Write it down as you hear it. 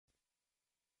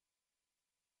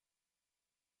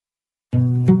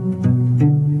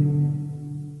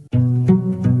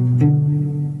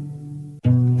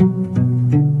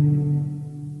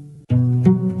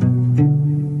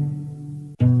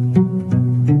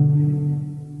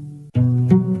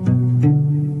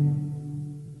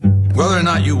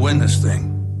not you win this thing,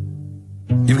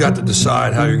 you've got to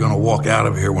decide how you're going to walk out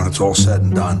of here when it's all said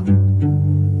and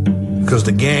done. Because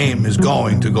the game is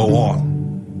going to go on.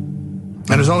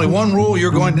 And there's only one rule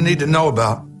you're going to need to know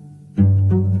about.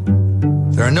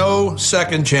 There are no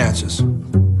second chances.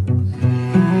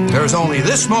 There's only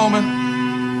this moment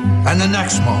and the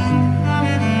next moment.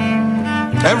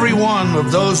 Every one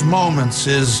of those moments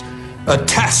is a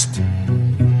test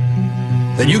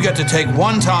that you get to take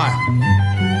one time,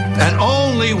 and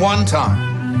only one time.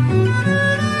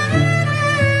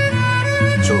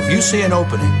 So if you see an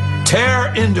opening,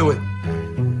 tear into it.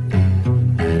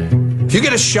 If you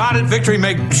get a shot at victory,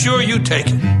 make sure you take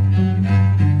it.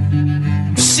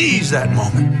 Seize that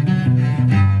moment.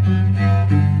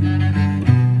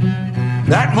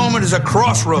 That moment is a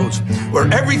crossroads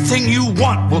where everything you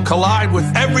want will collide with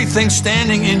everything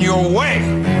standing in your way.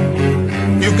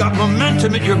 You've got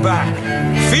momentum at your back.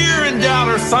 Fear and doubt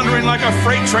are thundering like a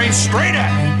freight train straight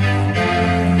at you.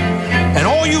 And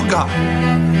all you got,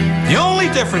 the only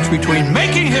difference between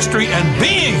making history and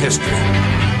being history,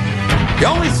 the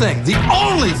only thing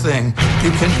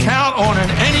you can count on in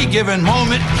any given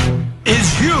moment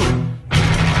is you.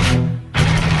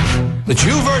 It's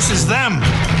you versus them.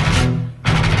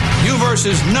 You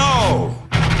versus no.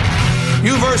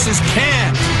 You versus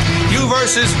can't. You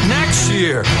versus next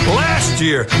year, last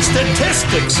year,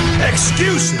 statistics,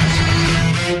 excuses.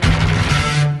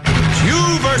 It's you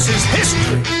versus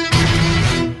history.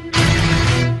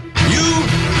 You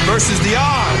versus the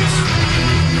odds.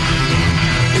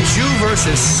 It's you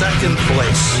versus second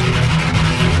place.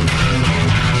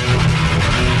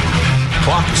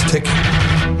 Clock is ticking.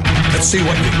 Let's see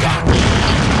what you got.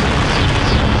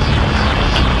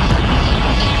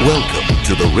 Welcome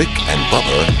to the Rick and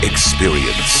Bubba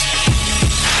Experience.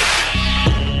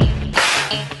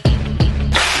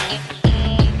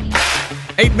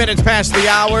 8 minutes past the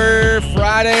hour.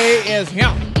 Friday is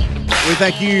here. We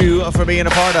thank you for being a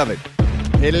part of it.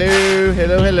 Hello,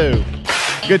 hello, hello.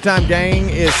 Good Time Gang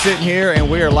is sitting here,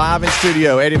 and we are live in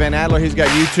studio. Eddie Van Adler, he's got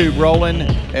YouTube rolling,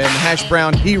 and Hash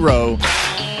Brown Hero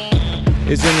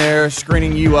is in there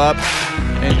screening you up,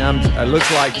 and it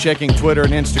looks like checking Twitter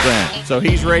and Instagram. So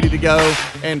he's ready to go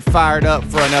and fired up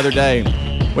for another day.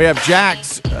 We have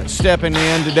Jax stepping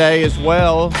in today as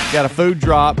well. Got a food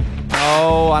drop.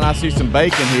 Oh, and I see some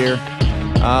bacon here.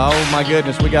 Oh, my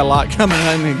goodness. We got a lot coming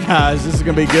on, guys. This is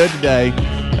going to be good today.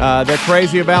 They're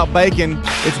crazy about bacon.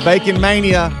 It's Bacon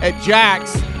Mania at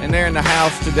Jax, and they're in the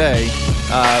house today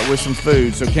with some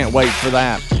food, so can't wait for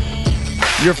that.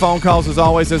 Your phone calls, as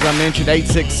always, as I mentioned,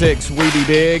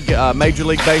 866-WE-BE-BIG. Major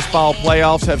League Baseball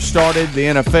playoffs have started. The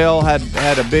NFL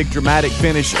had a big dramatic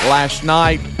finish last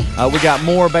night. We got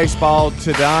more baseball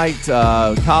tonight,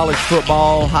 college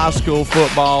football, high school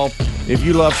football. If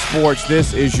you love sports,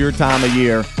 this is your time of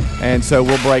year. And so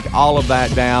we'll break all of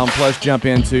that down, plus jump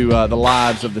into the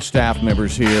lives of the staff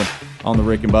members here on the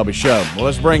Rick and Bubba Show. Well,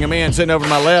 let's bring them in. Sitting over to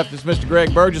my left is Mr.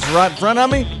 Greg Burgess. Right in front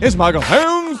of me is Michael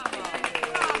Holmes.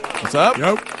 What's up?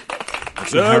 Yep.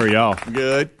 What's up? How are y'all?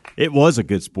 Good. It was a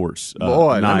good sports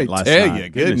Boy, night let me tell you,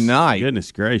 good night.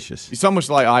 Goodness gracious. It's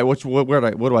almost like, all right, what do I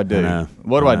do?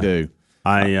 What do I do?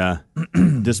 I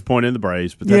disappointed in the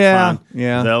Braves, but that's fine.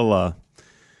 Yeah. They'll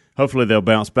hopefully they'll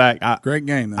bounce back. Great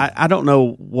game, though. I don't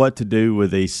know what to do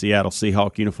with these Seattle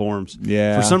Seahawk uniforms.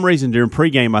 Yeah. For some reason during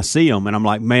pregame I see them and I'm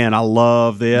like, man, I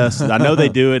love this. I know they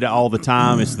do it all the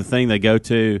time. It's the thing they go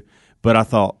to. But I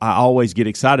thought I always get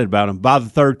excited about them. By the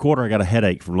third quarter, I got a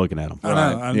headache from looking at them.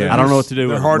 I know. I don't know what to do.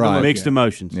 They're with hard them. to look Mixed at.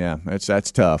 emotions. Yeah,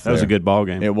 that's tough. That was a good ball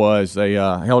game. It was. They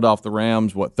held off the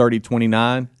Rams,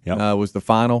 30-29 was the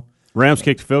final. Rams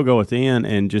kicked a field goal at the end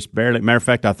and just barely. Matter of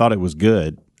fact, I thought it was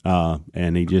good,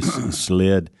 and he just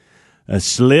slid a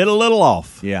little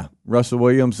off. Yeah. Russell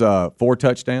Williams, 4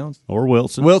 touchdowns. Or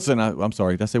Wilson. I'm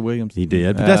sorry. Did I say Williams? He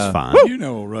did, but that's fine. You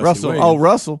know Russell. Williams. Oh,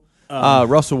 Russell.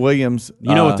 Russell Williams.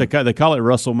 You know what they call it?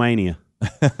 WrestleMania.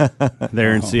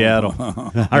 There in Seattle.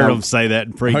 I heard them say that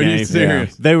in pregame. Are you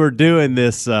serious? They were doing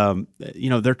this,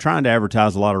 they're trying to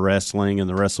advertise a lot of wrestling and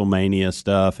the WrestleMania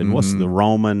stuff. And what's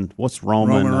Roman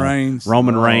Reigns.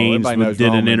 Roman Reigns everybody knows did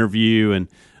Roman. an interview.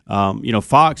 And,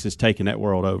 Fox is taking that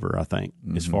world over, I think,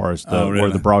 as far as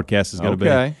where the broadcast is going to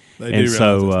Okay. be. They And do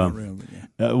so realize it's not real, but yeah.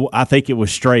 I think it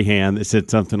was Strahan that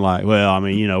said something like,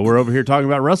 we're over here talking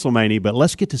about WrestleMania, but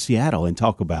let's get to Seattle and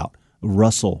talk about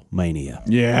WrestleMania.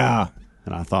 Yeah.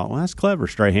 And I thought, well, that's clever,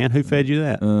 Strahan. Who fed you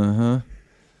that?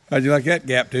 How'd you like that,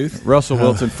 Gap Tooth? Russell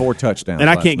Wilson, 4 touchdowns. And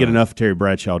I last can't get night. enough of Terry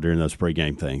Bradshaw during those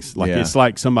pregame things. Like Yeah. It's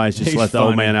like somebody's just He's let the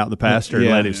old funny. man out in the pasture and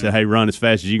let him say, hey, run as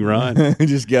fast as you can run.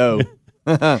 Just go.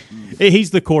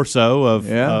 He's the Corso of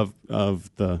Yeah. of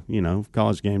the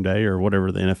College Game Day or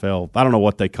whatever the NFL. I don't know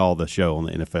what they call the show on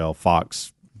the NFL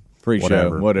Fox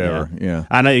Pre-show, whatever. Yeah.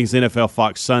 I know it's NFL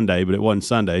Fox Sunday, but it wasn't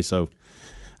Sunday, so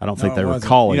I don't think they were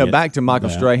calling it. Back to Michael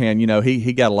that. Strahan.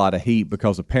 He got a lot of heat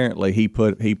because apparently he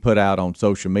put out on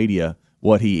social media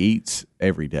what he eats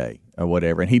every day or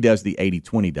whatever, and he does the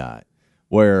 80-20 diet,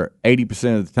 where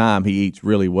 80% of the time he eats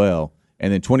really well,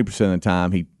 and then 20% of the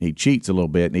time he cheats a little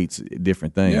bit and eats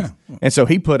different things. Yeah. And so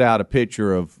he put out a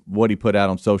picture of what he put out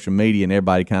on social media, and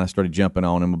everybody kind of started jumping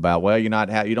on him about, well, you don't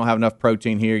have enough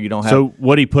protein here. You don't have. So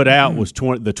what he put out was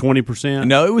the 20%.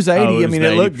 No, it was 80. Oh, I mean,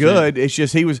 it looked 80%. good. It's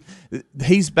just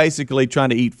he's basically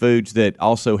trying to eat foods that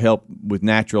also help with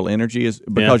natural energy,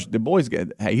 because the boy's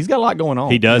he's got a lot going on.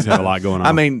 He does have a lot going on.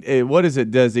 I mean, what is it?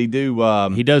 Does he do?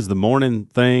 He does the morning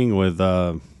thing with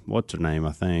what's her name?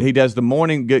 I think He does the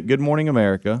morning Good Morning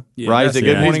America, Yeah, right? Is it that's-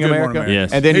 Good yeah, Morning he's Good America? Morning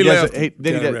America. And then he does. left Then he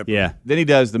Taylor does. Ripper. Yeah, Then he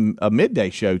does the midday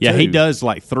show. yeah. too. He does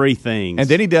like 3 things, And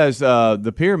then he does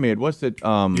the pyramid. What's it?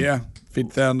 Yeah,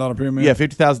 $50,000 pyramid. Yeah,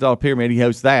 $50,000 pyramid. He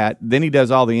hosts that. Then he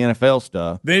does all the NFL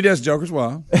stuff. Then he does Joker's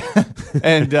Wild.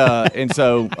 and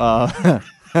so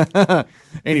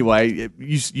anyway,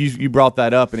 you brought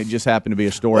that up, and it just happened to be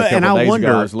a story a couple and of I days wonder.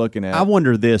 ago I was looking at. I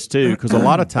wonder this too, because a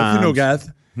lot of times, You know, guys,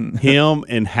 him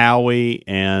and Howie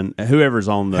and whoever's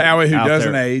on the Howie, who out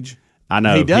doesn't there- age. I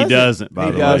know He doesn't. By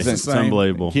He the doesn't. way, It's it's the same.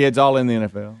 unbelievable. Kids all in the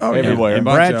NFL, Oh, yeah. everywhere. And A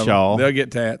bunch of Bradshaw. them. They'll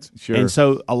get tats. Sure. And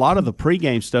so a lot of the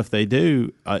pregame stuff they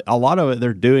do, a lot of it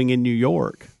they're doing in New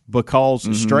York because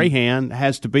Strahan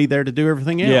has to be there to do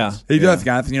everything else. Yeah. He does,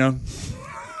 guys. You know,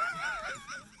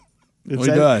 Is he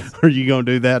that- does. Are you going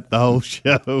to do that the whole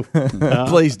show?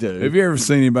 Please do. Have you ever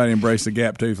seen anybody embrace the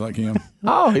gap tooth like him?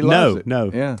 Oh, he loves it. No.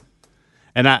 Yeah.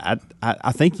 And I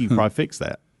think you can probably fix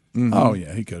that. Oh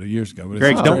yeah, he could have years ago. But it's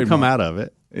Greg, a don't trademark. come out of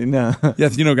it. No.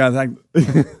 Yes, you know, guys.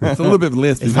 It's a little bit of a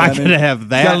lisp. If I could have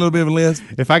that, You got a little bit of a lisp.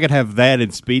 if I could have that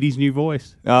in Speedy's new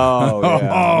voice, Oh, yeah.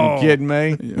 Oh. You kidding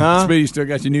me? Huh? Speedy still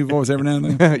got your new voice every now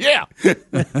and then. Yeah.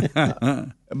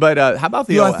 But how about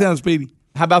the You like sound Speedy?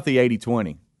 how about the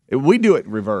 80-20? We do it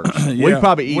in reverse. We Yeah.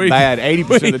 probably eat We- bad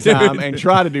 80% we of the time do. and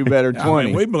try to do better 20. I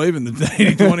mean, we believe in the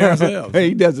 80-20 ourselves.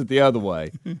 He does it the other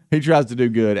way. He tries to do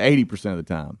good 80% of the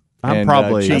time. I'm And,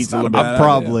 probably, cheats a not little a bit. bad I'm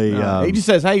probably, He just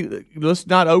says, "Hey, let's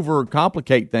not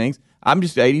overcomplicate things. I'm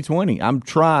just 80-20. I'm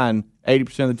trying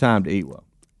 80% of the time to eat well."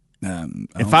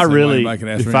 if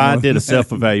I did a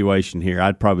self-evaluation here,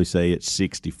 I'd probably say it's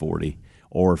 60-40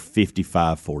 or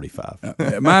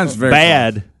 55-45. Mine's very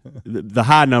Bad, the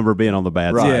high number being on the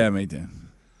bad close. side. Yeah, me too.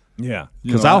 Yeah.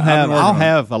 Because You know, I'll I've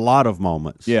have worked on a lot of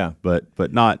moments. Yeah. but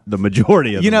not the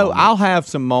majority of. You the know, moments. I'll have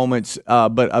some moments,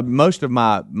 but most of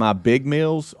my big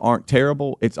meals aren't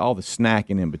terrible. It's all the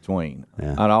snacking in between, Yeah.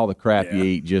 and all the crap you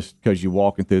eat just because you're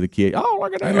walking through the kitchen. Oh,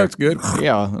 look at that! It looks good.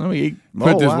 Yeah, let me eat.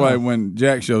 Put it this wow. way: when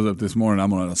Jack shows up this morning, I'm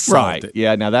going to assault Right? it.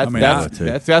 Yeah. Now that's I mean,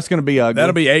 that's going to be ugly.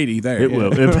 That'll be 80 there. It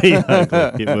will. It'll be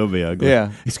ugly. It will be ugly.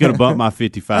 Yeah. It's going to bump my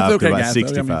 55 That's okay, to about guys.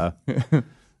 65.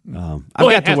 I've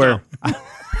got to where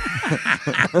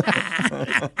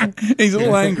He's a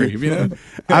little angry, you know.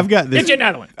 I've got this.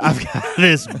 I've got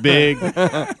this big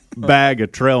bag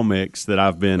of trail mix that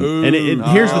I've been. And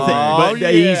here's the thing, but yeah.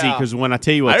 easy because when I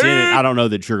tell you what's in it, I don't know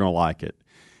that you're going to like it.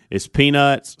 It's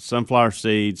peanuts, sunflower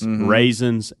seeds,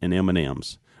 raisins, and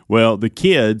M&Ms. Well, the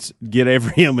kids get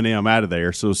every M&M out of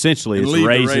there, so essentially And it's leave the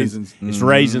raisins. raisins. It's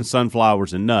raisins,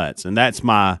 sunflowers, and nuts, and that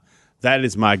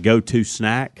is my go-to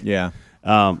snack. Yeah.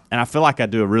 And I feel like I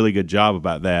do a really good job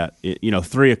about that.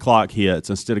 3 o'clock hits.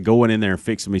 Instead of going in there and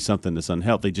fixing me something that's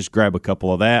unhealthy, just grab a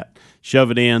couple of that,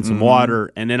 shove it in, some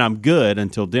water, and then I'm good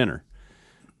until dinner.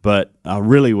 But I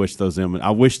really wish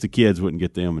I wish the kids wouldn't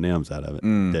get the M&Ms out of it.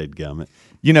 Dadgummit.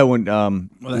 You know when Well,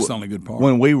 that's the only good part.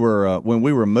 when we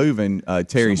were moving,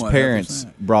 Terry's Somewhat parents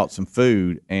 100%. brought some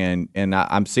food, and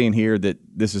I'm seeing here that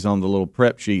this is on the little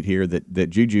prep sheet here that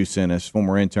Juju sent us,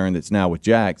 former intern that's now with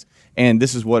Jack's, and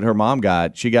this is what her mom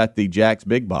got. She got the Jack's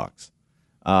Big Box,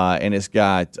 and it's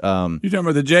got You talking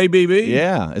about the JBB?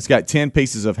 yeah, it's got 10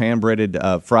 pieces of hand breaded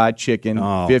fried chicken,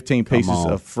 Oh, 15 come pieces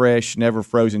on. of fresh, never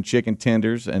frozen chicken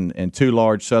tenders, and 2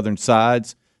 large Southern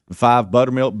sides. 5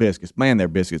 buttermilk biscuits. Man, their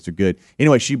biscuits are good.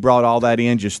 Anyway, she brought all that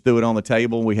in, just threw it on the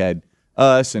table. We had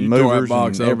us and You tore that movers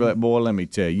box and every, open. boy. Let me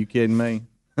tell you kidding me?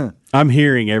 I'm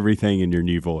hearing everything in your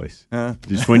new voice.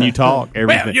 Just when you talk,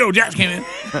 everything. Jack came in.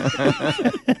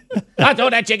 I throw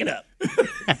that chicken up.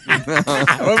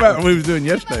 What about what we was doing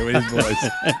yesterday with his voice?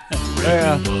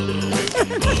 Yeah.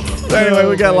 So anyway,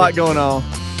 we got a lot going on.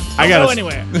 I go got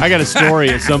anywhere. I got a story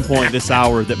at some point this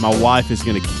hour that my wife is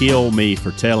going to kill me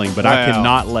for telling, but I Wow.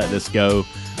 cannot let this go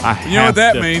You know what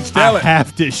that means? Tell it. I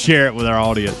have to share it with our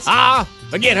audience.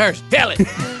 Forget hers. Tell it.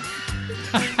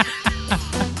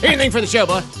 Anything for the show,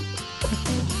 boy.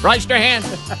 Right, straight hand.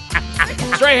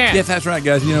 Straight hand. Yes, that's right,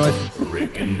 guys. You know what?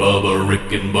 Rick and Bubba,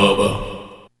 Rick and Bubba.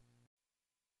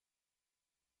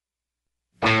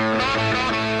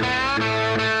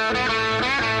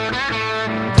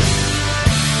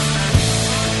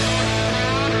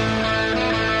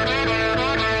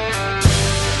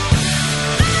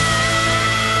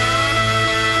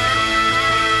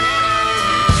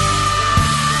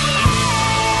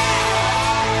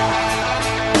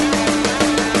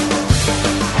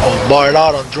 I was barred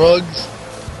out on drugs,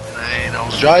 and I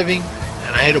was driving,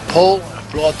 and I hit a pole, and I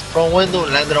flew out the front window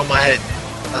and landed on my head.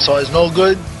 That's why it's no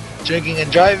good drinking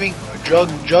and driving, or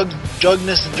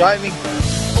drugness and driving.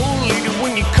 Only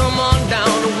when you come on down,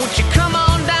 won't you come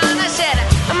on down? I said,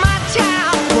 my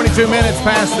town. 22 minutes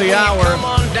past the hour. Come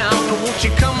on down, won't you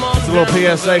come on It's a little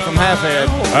PSA from Halfhead.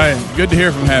 All right, good to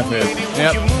hear from Halfhead.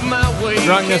 Yep.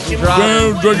 Drunkenness and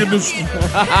driving.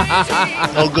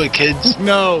 No good, kids.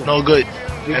 No. No good.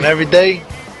 And every day,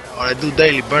 what I do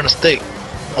daily, burn a stick.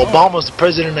 Obama's the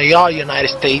president of y'all United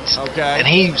States, and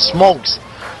he smokes.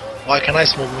 Why can't I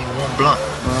smoke me one blunt?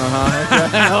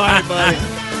 All right, buddy.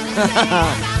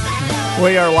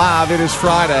 We are live. It is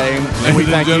Friday. And we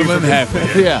thank you for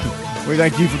we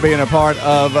thank you for being a part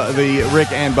of the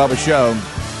Rick and Bubba show.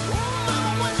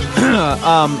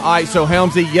 All right, so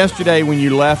Helmsy, yesterday when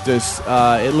you left us,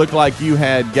 it looked like you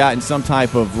had gotten some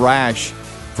type of rash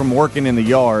from working in the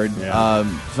yard,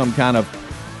 some kind of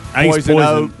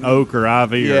poison oak or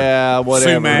ivy. Yeah,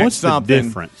 whatever. Sumac. What's something. the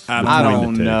difference? I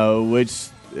don't know. Which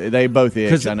they both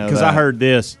itch. I know because that. I heard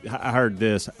this.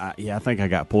 I think I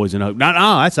got poison oak. No,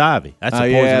 that's ivy. That's a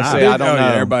poison ivy. See, I don't know.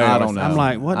 everybody I else don't know. I'm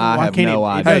like, what? I Why have can't no it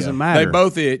idea. doesn't matter. They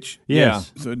both itch.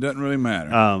 Yes. So it doesn't really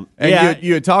matter. And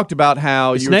you had talked about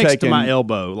how It's you were next taking to my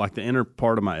elbow, like the inner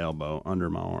part of my elbow, under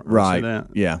my arm. right. See that?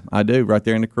 Yeah, I do, right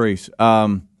there in the crease.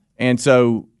 And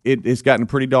so it's gotten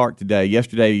pretty dark today.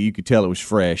 Yesterday, you could tell it was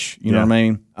fresh. You know what I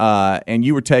mean? And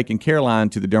you were taking Caroline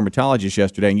to the dermatologist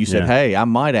yesterday, and you said, "Hey, I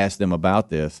might ask them about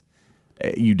this."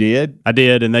 You did? I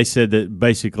did, and they said that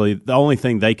basically the only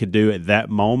thing they could do at that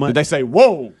moment. Did they say,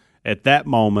 "Whoa"? At that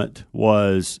moment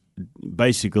was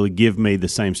basically give me the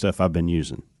same stuff I've been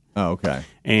using. Oh, okay.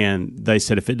 And they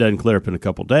said if it doesn't clear up in a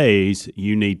couple days,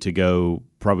 you need to go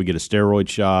probably get a steroid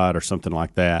shot or something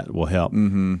like that. It will help.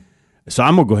 Mm-hmm. So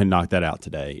I'm going to go ahead and knock that out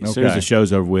today. As soon as the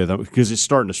show's over with, because it's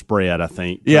starting to spread, I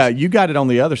think. Yeah, you got it on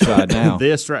the other side now.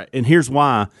 And here's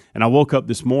why. And I woke up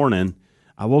this morning.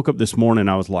 I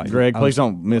was like, Greg, please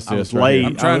don't miss this. late.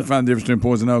 I'm trying to find the difference between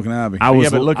poison oak and ivy. I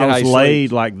was, but look at how I was he laid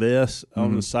sleeps. like this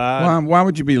on the side. Why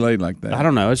would you be laid like that? I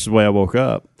don't know. It's the way I woke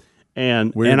up.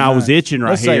 And Weird I was night. itching right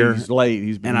Let's say here. he's laid.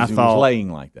 He was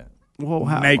laying like that. Well,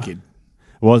 Naked.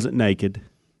 Wasn't naked.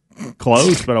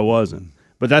 Close, but I wasn't.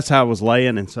 But that's how I was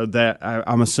laying, and so that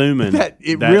I'm assuming That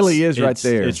it really is right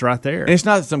there. It's right there. And it's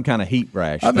not some kind of heat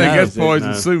rash. I think that's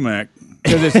poison sumac.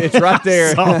 Because it's right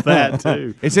there. Saw that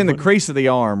too. It's in the crease of the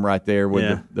arm right there where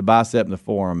Yeah. the bicep and the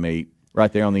forearm meet,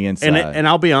 right there on the inside. And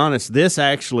I'll be honest, this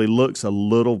actually looks a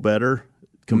little better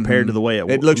compared to the way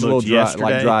it looks a little dry, yesterday.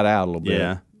 like dried out a little bit.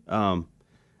 Yeah.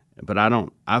 But I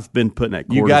don't. I've been putting that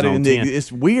cortisone You got it in the. 10.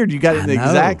 It's weird. You got it in the I know.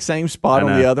 exact same spot I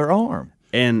on know. the other arm.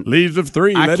 And Leaves of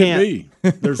 3, I let can't. it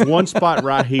be. There's one spot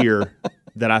right here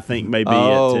that I think may be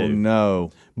Oh it too.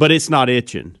 no! But it's not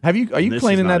itching. Are you This is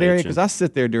cleaning not that area? itching. Because I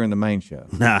sit there during the main show.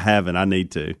 No, I haven't. I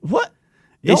need to. What?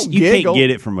 You giggle. can't get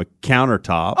it from a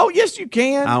countertop. Oh yes, you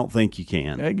can. I don't think you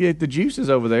can. I get the juices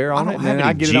over there on I it, don't and have then I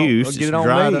any get juice. it on. Get it It's on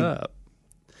dried me. up.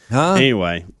 Huh?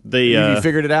 Anyway, you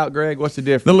figured it out, Greg? What's the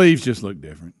difference? The leaves just look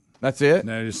different. That's it.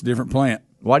 They're just a different plant.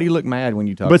 Why do you look mad when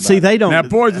you talk? but about see, it? they don't. Now,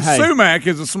 poison hey, sumac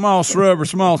is a small shrub or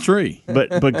small tree. But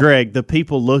Greg, the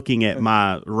people looking at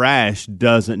my rash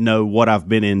doesn't know what I've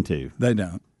been into. They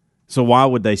don't. So why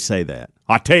would they say that?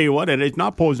 I tell you what, it's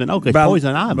not poison oak. It's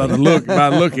poison ivy. By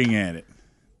looking at it.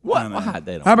 What? Why?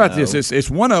 They don't How about know. this? It's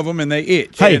one of them, and they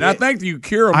itch. Hey, and I think you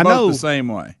cure I them both know. the same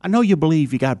way. I know you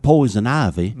believe you got poison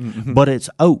ivy, but it's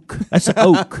oak. That's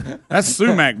oak. That's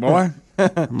sumac, boy.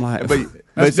 I'm like,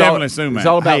 That's definitely sumac. It's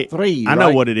all about hey, three. I know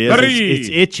right? what it is. Three. It's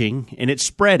itching and it's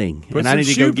spreading, Put and some I need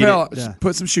to shoe go get polish. it.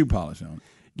 Put some shoe polish on it.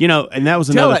 You know, and that was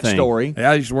Tell another that thing. story. Hey,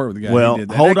 I used to work with a guy Well, who did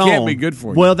that. hold that on. can't be good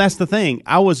for you. Well, that's the thing.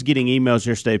 I was getting emails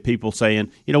yesterday, people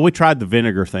saying, we tried the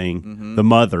vinegar thing, the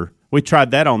mother. We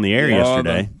tried that on the air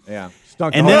yesterday. Yeah.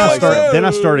 Stunk And the then whole I place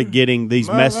up. started getting these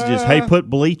messages, hey, put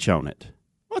bleach on it.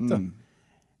 What the?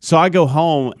 So I go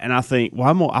home and I think, well,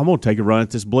 I'm gonna take a run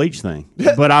at this bleach thing.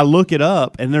 But I look it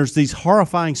up, and there's these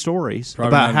horrifying stories Probably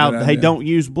about not a how good they idea. don't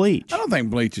use bleach. I don't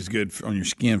think bleach is good on your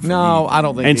skin. For No, anything. I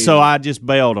don't think. And so I just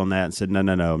bailed on that and said, no,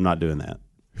 I'm not doing that.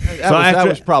 that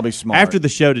was probably smart. After the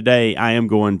show today, I am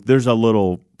going. There's a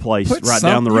little place Put right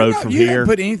some- down the you're road not- from you here. didn't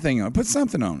put anything on it. Put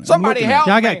something on it. Somebody I'm looking help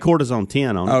Yeah, I me. got cortisone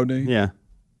 10 on it. Oh, do you? Yeah, at-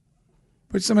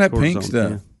 Put some of that pink Cortisone,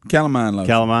 stuff. Calamine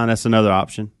lotion. Calamine. That's another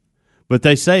option. But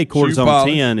they say cortisone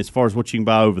polish. 10, as far as what you can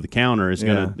buy over the counter, is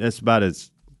gonna. That's about as.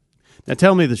 Now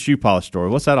tell me the shoe polish story.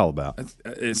 What's that all about?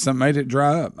 It's something made it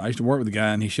dry up. I used to work with a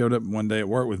guy, and he showed up one day at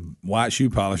work with white shoe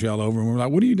polish all over, and we were like,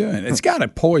 "What are you doing? It's got a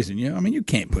poison, you know. I mean, you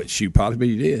can't put shoe polish, but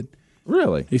you did."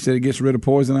 really, He said it gets rid of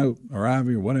poison oak or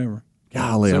ivy or whatever.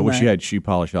 golly, I So wish mad. you had shoe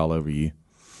polish all over you.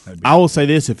 I will say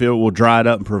this: if it will dry it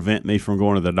up and prevent me from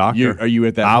going to the doctor, Are you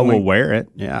at that I point? will wear it.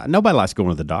 Yeah, nobody likes going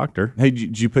to the doctor. Hey,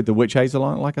 did you put the witch hazel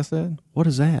on it? Like I said, What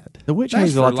is that? the witch That's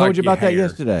hazel. for, I told like, you about your that hair.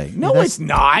 yesterday. No, it's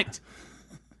not.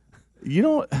 You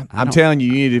know, I'm telling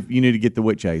you, you need to get the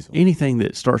witch hazel. Anything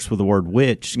that starts with the word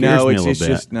witch scares No, me a it's little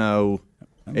bit. just no.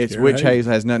 It's scared witch of hazel.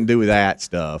 hazel has nothing to do with that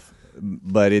stuff,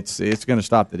 but it's going to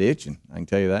stop the itching. I can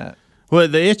tell you that. Well,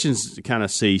 the itching's kind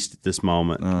of ceased at this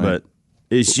moment, but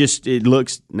it's just it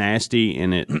looks nasty,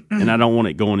 and I don't want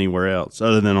it going anywhere else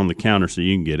other than on the counter so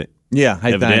you can get it. Yeah,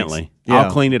 hey, Evidently, thanks. Yeah.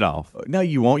 I'll clean it off. No,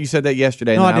 you won't. You said that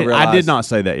yesterday. No, and I then did. I did realized not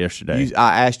say that yesterday.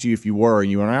 I asked you if you were, and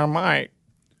you went, "I might."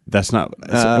 That's not.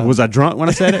 Was I drunk when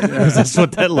I said it? 'Cause that's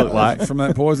what that looked like. From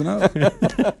that poison oak.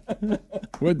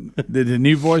 What did the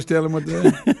new voice tell him what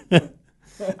to do?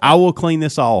 I will clean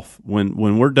this off when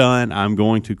we're done. I'm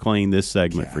going to clean this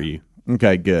segment for you.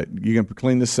 Okay, good. You can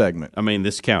clean this segment. I mean,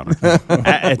 this counter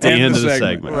at the end of the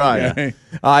segment. Right. Okay.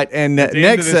 All right, and the end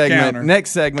next of this segment. counter.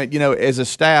 Next segment. You know, as a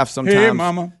staff, sometimes,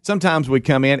 Mama. sometimes we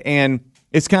come in, and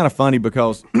it's kind of funny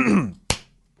because wow,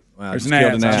 There's just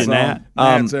killed a gnats. I gnat. saw Gnat.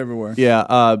 'em. Gnats everywhere.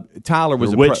 Yeah, Tyler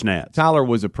was The witch gnats. Tyler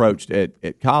was approached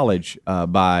at college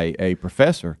by a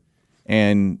professor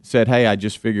and said, "Hey, I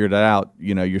just figured it out.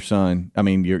 You know, your son. I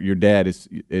mean, your dad is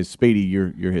Speedy.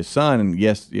 You're his son." And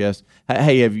yes.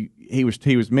 Hey, have you? He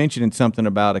was mentioning something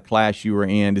about a class you were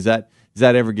in. Does that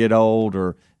ever get old?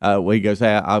 Or well, he goes,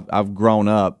 "Hey, I've grown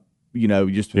up. You know,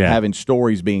 just having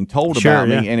stories being told Sure, about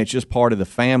me, yeah. and it's just part of the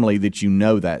family that you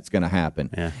know that's going to happen."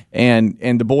 Yeah. And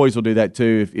the boys will do that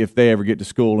too if they ever get to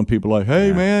school and people are like,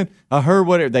 "Hey man, I heard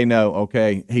whatever." They know,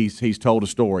 okay, he's told a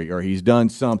story or he's done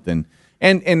something.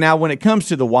 And now when it comes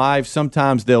to the wives,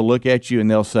 sometimes they'll look at you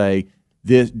and they'll say,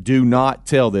 "This, do not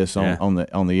tell this on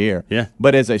the air." Yeah.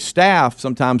 But as a staff,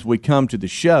 sometimes we come to the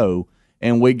show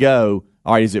and we go,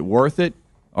 "All right, is it worth it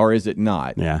or is it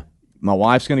not?" Yeah. My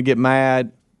wife's going to get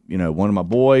mad. You know, one of my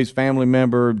boys, family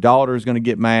member, daughter is going to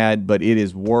get mad, but it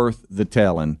is worth the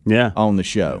telling on the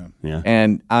show. Yeah.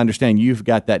 And I understand you've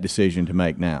got that decision to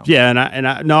make now. Yeah, and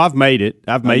I no, I've made it.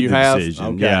 I've made you the have? decision.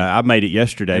 Okay. Yeah, I made it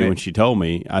yesterday And when she told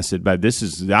me. I said, "Babe,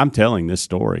 I'm telling this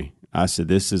story." I said,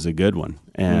 "This is a good one,"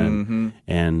 and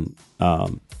and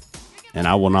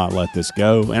I will not let this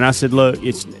go. And I said, "Look,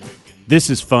 this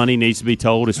is funny, needs to be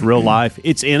told. It's real life.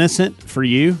 It's innocent for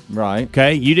you, Right.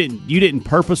 Okay, you didn't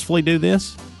purposefully do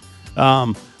this,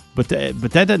 but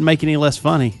that doesn't make it any less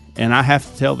funny. And I have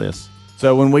to tell this."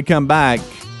 So when we come back,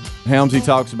 Helmsy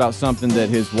talks about something that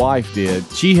his wife did.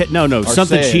 She something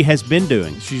said. she has been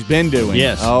doing. She's been doing.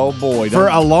 Yes. Oh, boy. For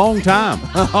a long time.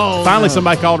 Finally,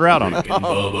 somebody called her out on it. Rick and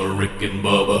Bubba, Rick and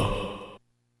Bubba.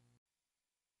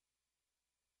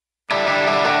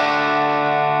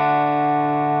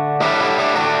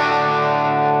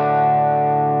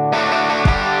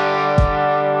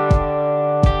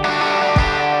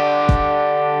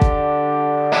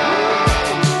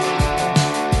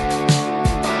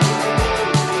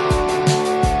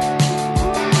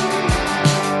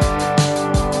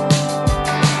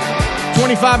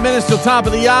 $25 minutes till top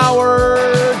of the hour.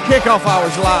 Kickoff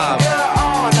hours live.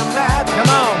 Come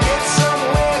on.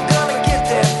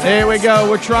 There we go.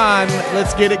 We're trying.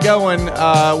 Let's get it going.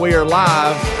 We are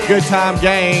live. Good time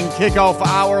gang. Kickoff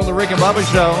hour on the Rick and Bubba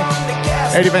Show.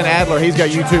 Eddie Van Adler, he's got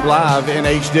YouTube Live in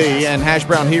HD, and Hash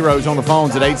Brown Heroes on the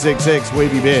phones at 866 We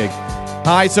Be Big. All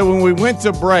right, so when we went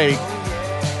to break,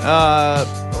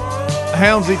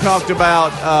 Helmsy talked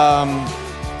about,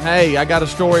 hey, I got a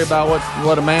story about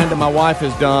what Amanda, my wife,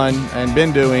 has done and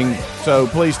been doing, so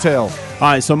please tell. All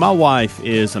right, so my wife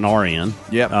is an RN.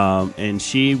 Yep. And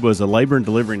she was a labor and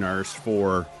delivery nurse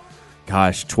for,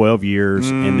 12 years.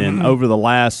 And then over the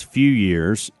last few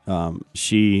years,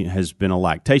 she has been a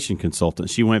lactation consultant.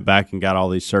 She went back and got all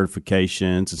these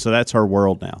certifications, and so that's her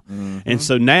world now. And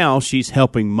so now she's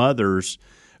helping mothers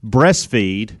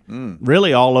breastfeed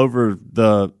really all over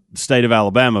the state of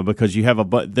Alabama, because you have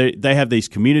they have these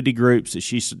community groups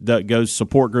that goes,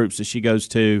 support groups that she goes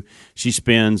to. She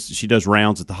does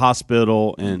rounds at the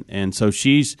hospital, and so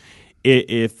she's,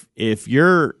 if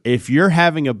you're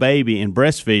having a baby and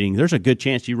breastfeeding, there's a good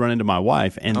chance you run into my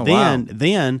wife. And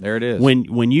then there it is.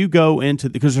 When you go into,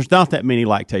 because there's not that many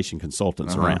lactation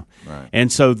consultants around, right.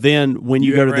 And so then when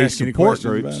you go to these support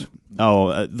groups.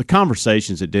 Oh, the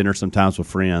conversations at dinner sometimes with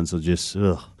friends are just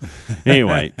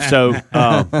anyway. So,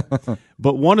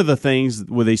 but one of the things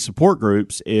with these support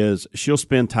groups is she'll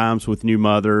spend times with new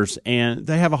mothers, and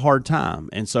they have a hard time.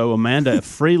 And so Amanda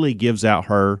freely gives out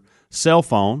her cell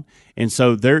phone, and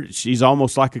so she's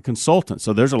almost like a consultant.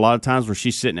 So there's a lot of times where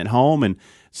she's sitting at home, and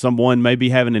someone may be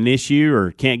having an issue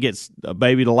or can't get a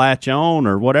baby to latch on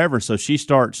or whatever. So she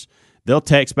starts. They'll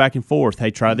text back and forth, hey,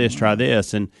 try this.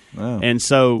 And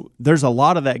so there's a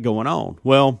lot of that going on.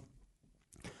 Well,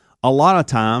 a lot of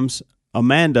times,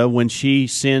 Amanda, when she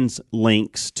sends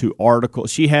links to articles,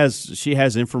 she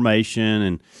has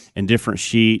information and different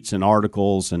sheets and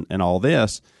articles and all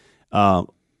this,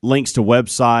 links to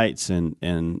websites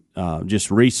and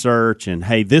just research and,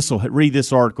 hey, read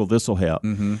this article, this will help.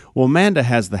 Mm-hmm. Well, Amanda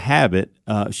has the habit,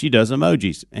 she does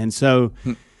emojis. And so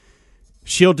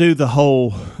she'll do the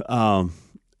whole,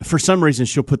 for some reason,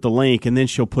 she'll put the link and then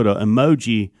she'll put an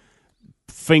emoji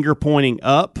finger pointing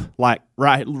up, like,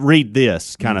 right, read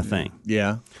this kind of thing.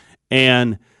 Yeah.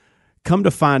 And come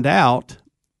to find out,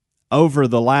 over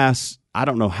the last, I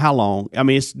don't know how long, I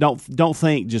mean, it's don't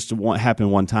think just it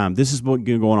happened one time. This has been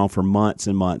going on for months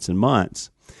and months and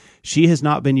months. She has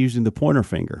not been using the pointer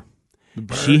finger.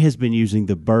 She has been using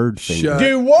the bird finger.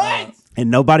 Do what? And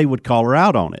nobody would call her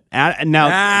out on it.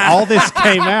 All this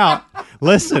came out.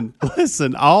 Listen,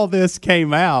 all this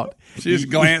came out. She just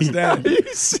glanced at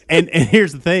it. And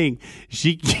here's the thing.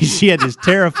 She had this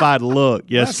terrified look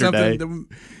yesterday. That's something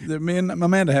that me and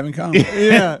Amanda have in common.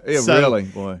 Yeah, really,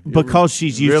 boy. Because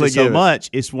she's used really it so much,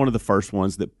 it's one of the first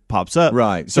ones that pops up.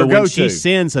 Right. So when she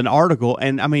sends an article,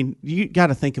 and I mean, you got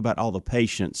to think about all the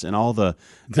patients and all the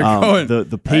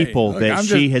people that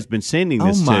she has been sending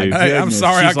this to. Hey, I'm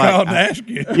sorry I called to ask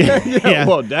you. Yeah.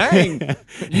 Well, dang.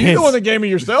 You the one that gave me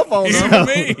your cell phone number.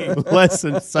 Me.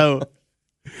 Listen, so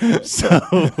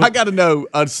I got to know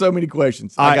so many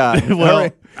questions.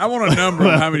 I want a number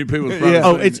of how many people.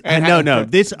 No.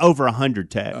 This over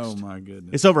 100 texts. Oh my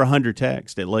goodness, it's over 100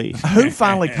 texts at least. Who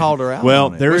finally called her out?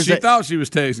 Well, she thought she was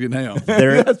texting help.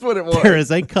 That's what it was. There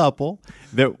is a couple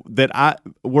that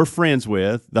we're friends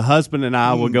with. The husband and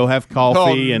I will go have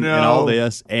coffee and all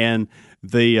this, and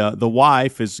the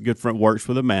wife is a good friend, works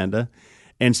with Amanda.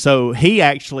 And so he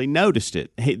actually noticed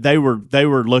it. They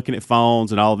were looking at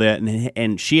phones and all that,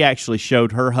 and she actually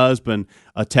showed her husband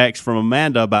a text from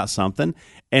Amanda about something,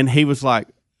 and he was like,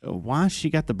 "Why has she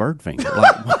got the bird finger?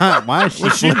 Like, why is she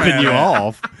flipping you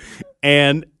off?"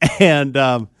 And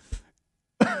I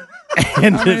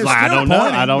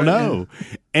don't know.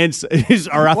 And so,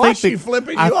 I think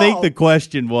the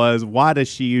question was, why does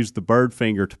she use the bird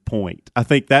finger to point? I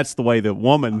think that's the way the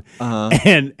woman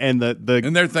and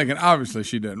they're thinking obviously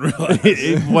she doesn't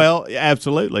realize. Well,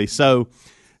 absolutely. So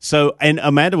and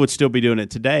Amanda would still be doing it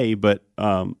today, but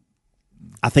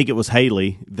I think it was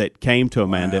Haley that came to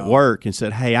Amanda at work and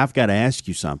said, "Hey, I've got to ask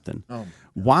you something.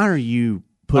 Why are you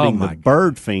putting the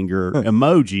bird finger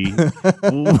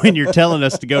emoji when you're telling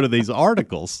us to go to these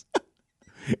articles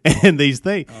and these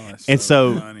things?"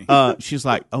 So she's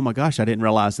like, "Oh my gosh, I didn't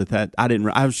realize that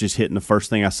I was just hitting the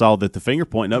first thing I saw that the finger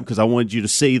pointing up because I wanted you to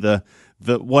see the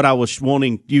what I was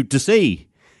wanting you to see."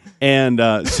 And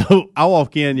so I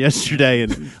walk in yesterday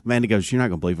and Amanda goes, "You're not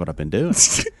going to believe what I've been doing."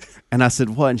 And I said,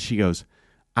 "What?" And she goes,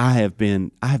 I have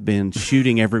been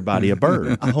shooting everybody a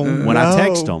bird when I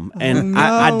text them, and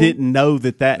I didn't know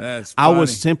that I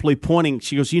was simply pointing.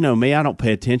 She goes, "You know me, I don't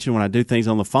pay attention when I do things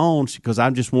on the phone because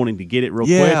I'm just wanting to get it real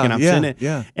quick, and I'm sending it."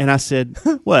 Yeah. And I said,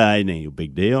 "Well, it ain't a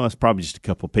big deal. It's probably just a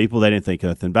couple of people. They didn't think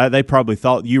nothing about it. They probably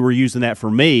thought you were using that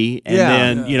for me, and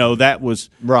then that was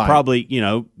probably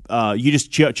you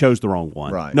just chose the wrong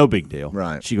one. Right. No big deal."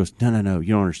 Right. She goes, No,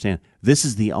 you don't understand. This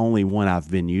is the only one I've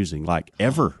been using, like,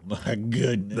 ever. Oh, my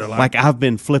goodness. Like I've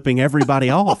been flipping everybody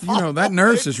off. That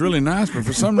nurse is really nice, but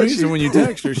for some reason when you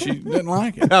text her, she doesn't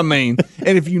like it. I mean,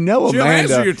 and if you know Amanda,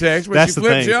 she'll answer your text, but she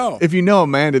flips you off. If you know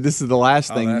Amanda, this is the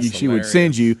last thing she would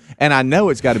send you, and I know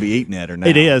it's got to be eating at her now.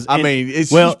 It is. I mean,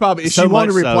 she's probably she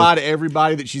wanted to reply to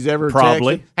everybody that she's ever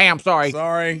texted. Hey, I'm sorry.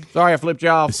 Sorry, I flipped you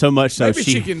off. So much so maybe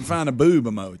she can find a boob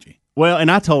emoji. Well,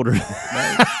 and I told her.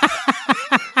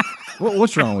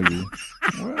 What's wrong with you?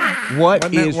 What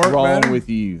Doesn't that is work wrong better? with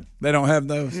you? They don't have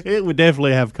those. It would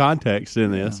definitely have context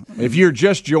in this. If you're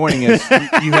just joining us,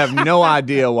 you have no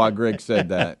idea why Greg said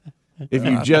that. If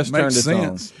you just turned Makes us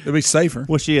sense. It'll be safer.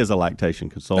 Well, she is a lactation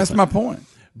consultant. That's my point.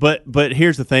 But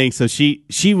here's the thing. So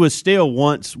she was still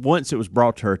once it was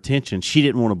brought to her attention, she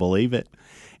didn't want to believe it.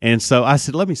 And so I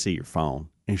said, let me see your phone.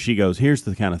 And she goes, here's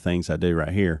the kind of things I do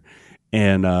right here.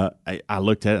 And I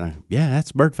looked at it and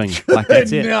that's bird finger. Like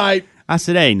that's it. Night. I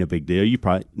said, hey, ain't no big deal. You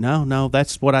probably no,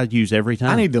 that's what I use every time.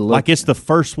 I need to look. Like it's the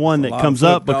first one that lot comes of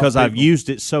up flipped off because I've people. used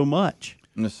it so much.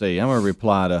 Let's see. I'm going to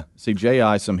reply to Jay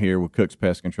Isom here with Cook's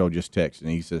Pest Control just texted.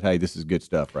 He says, "Hey, this is good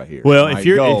stuff right here." Well, All if right,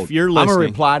 you're gold. if you're I'm going to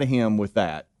listening, reply to him with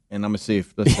that, and I'm going to see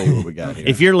let's see what we got here.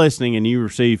 if you're listening and you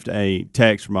received a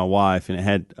text from my wife and it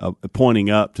had pointing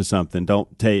up to something,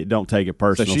 don't take it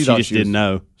personal. She thought just didn't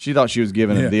know. She thought she was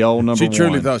giving him the old number She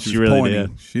truly one. thought she She was really pointing.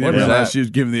 did. She What didn't is realize that? she was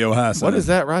giving the Ohio sign. What is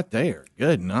that right there?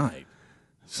 Good night.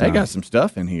 They got some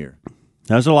stuff in here.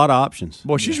 There's a lot of options.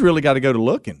 Boy, she's really got to go to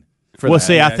looking. For Well, that.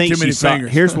 see, I think too many she saw.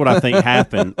 fingers. Here's what I think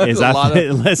happened is That's a I lot of-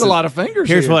 think that's a lot of fingers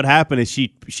Here's here. what happened is she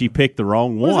picked the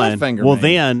wrong does that one. finger Well, mean?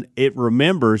 then it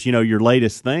remembers your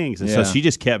latest things, and Yeah. so she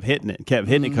just kept hitting it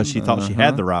because she thought she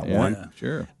had the right Yeah, one.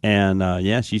 Sure.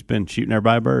 And she's been shooting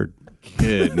everybody a bird.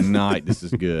 Good night. This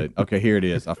is good. Okay, here it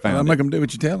is. I I'll found make it. them do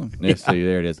what you tell them. Let's see.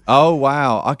 There it is. Oh,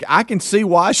 wow. I can see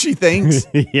why she thinks.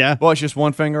 Yeah, Boy, it's just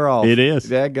one finger off. It is.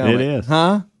 Dadgummit. It is.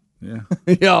 Huh? Yeah.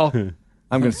 Y'all.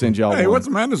 I'm going to send y'all Hey, one. what's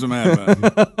Amanda so mad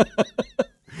about?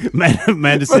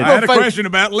 Amanda said. I had a question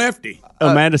about Lefty.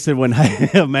 Amanda said when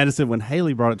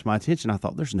Haley brought it to my attention, I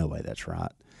thought there's no way that's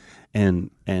right, and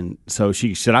so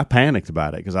she said I panicked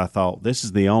about it because I thought this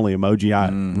is the only emoji I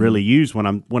really use when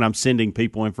I'm sending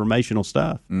people informational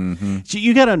stuff. Mm-hmm.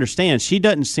 You got to understand, she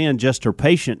doesn't send just her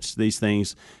patients these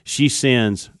things; she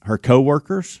sends her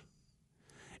coworkers,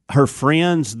 her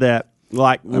friends that.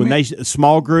 Like when they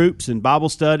small groups and Bible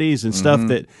studies and stuff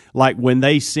that like when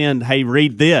they send, hey,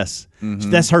 read this.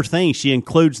 That's her thing. She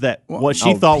includes that what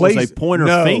she thought was a pointer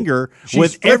finger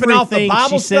with flipping off the everything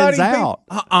Bible she sends study,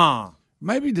 out.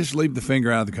 Maybe just leave the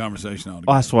finger out of the conversation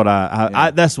altogether. That's what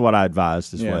I that's what I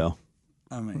advised as Yeah. well.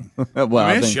 I mean, Well,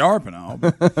 I it's think sharp and all.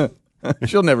 But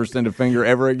she'll never send a finger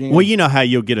ever again. Well, you know how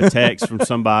you'll get a text from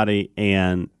somebody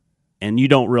and you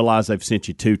don't realize they've sent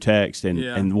you two texts,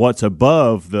 and what's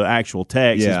above the actual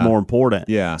text Yeah. is more important.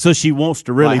 Yeah. So she wants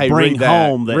to really Like, hey, bring read that.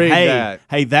 home that Read hey, that.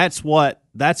 hey, that's what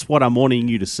I'm wanting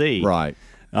you to see. right.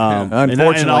 Unfortunately,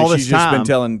 Unfortunately, all this she's just been time-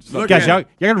 telling. Guys, y'all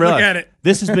gotta realize at it.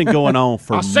 this has been going on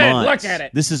for months. said, look at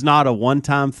it. This is not a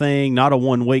one-time thing, not a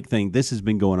one-week thing. This has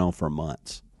been going on for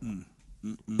months.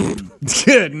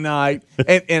 Good night.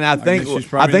 And I think she's I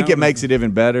probably think it noticing. makes it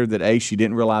even better that she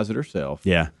didn't realize it herself.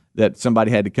 Yeah. That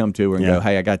somebody had to come to her and Yeah. go,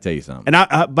 "Hey, I got to tell you something." And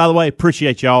I, by the way,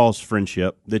 appreciate y'all's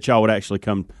friendship that y'all would actually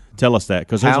come tell us that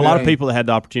because there's How a lot of many- people that had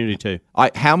the opportunity to.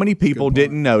 How many people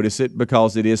didn't notice it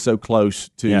because it is so close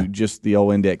to Yeah. just the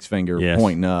old index finger Yes.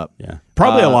 pointing up? Yeah,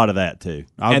 probably a lot of that too.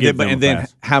 I'll And give then, them and a then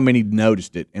pass. how many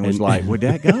noticed it and was like, "Where'd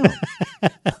that go?"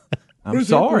 I'm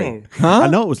sorry. I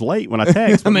know it was late when I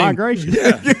texted, but my gracious.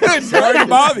 sorry to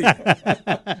bother you.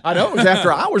 I know it was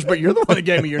after hours, but you're the one that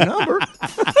gave me your number.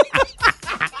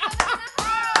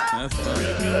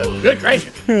 Good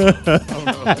gracious.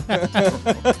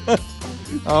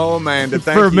 Oh, Amanda,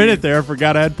 thank For a you. minute there, I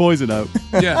forgot I had poison oak.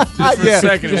 Yeah, just for Yeah, a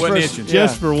second, it just wasn't for- itching.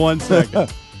 Just for 1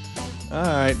 second. All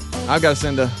right, I've got to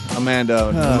send Amanda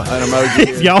an emoji.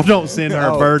 If y'all don't send her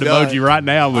a Oh, bird God. emoji right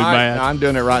now, I'll be mad. I'm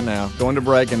doing it right now. Going to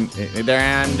break and there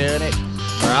I'm doing it.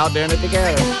 We're all doing it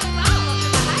together.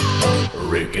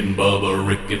 Rick and Bubba,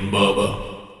 Rick and Bubba.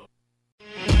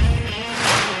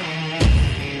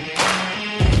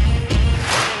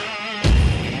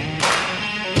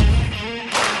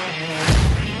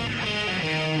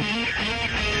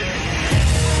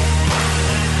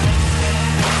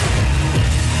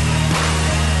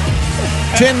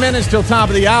 10 minutes till top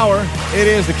of the hour. It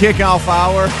is the kickoff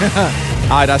hour.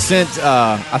 All right, I sent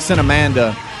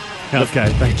Amanda Okay,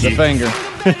 thank the you. finger.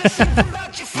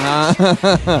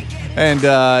 And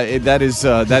that is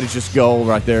just gold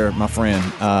right there, my friend.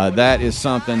 That is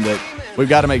something that we've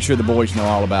got to make sure the boys know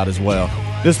all about as well.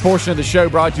 This portion of the show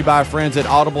brought to you by our friends at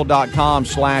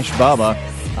audible.com/Bubba.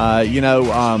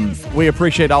 We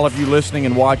appreciate all of you listening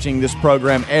and watching this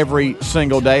program every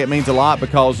single day. It means a lot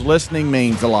because listening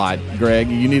means a lot, Greg.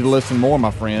 You need to listen more,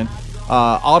 my friend.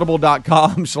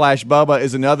 Audible.com/Bubba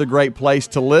is another great place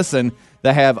to listen.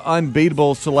 They have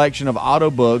unbeatable selection of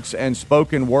audiobooks and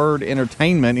spoken word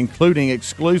entertainment, including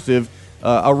exclusive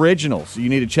originals. You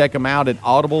need to check them out at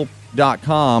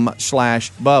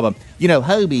audible.com/Bubba. You know,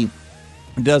 Hobie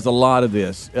does a lot of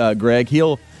this, Greg.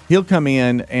 He'll he'll come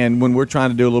in, and when we're trying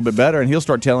to do a little bit better, and he'll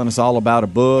start telling us all about a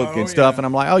book and stuff, and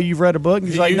I'm like, oh, you've read a book? And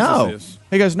he's like, no. This.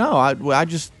 He goes, no, I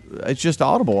just, it's just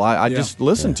Audible. I just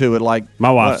listen to it like my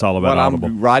wife's all about Audible.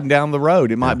 I'm riding down the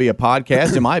road. It might be a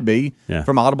podcast. It might be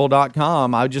from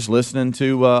Audible.com. I'm just listening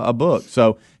to a book.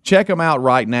 So check them out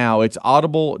right now. It's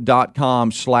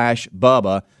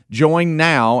Audible.com/Bubba. Join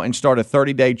now and start a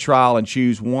 30-day trial and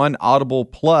choose one Audible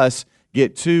Plus.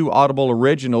 Get 2 Audible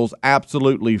Originals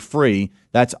absolutely free.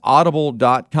 That's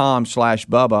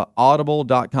audible.com/Bubba,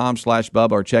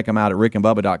 audible.com/Bubba, or check them out at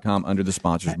rickandbubba.com under the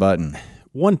sponsors button.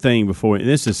 One thing before,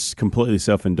 this is completely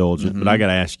self-indulgent, but I got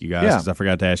to ask you guys because I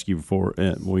forgot to ask you before.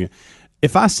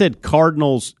 If I said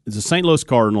Cardinals, the St. Louis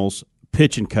Cardinals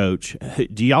pitching coach,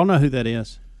 do y'all know who that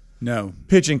is? No.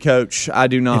 Pitching coach, I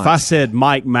do not. If I said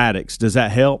Mike Maddox, does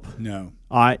that help? No.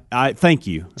 I thank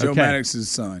you. Joe Maddox's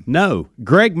son. No,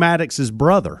 Greg Maddox's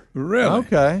brother. Really?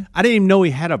 Okay. I didn't even know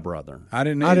he had a brother. I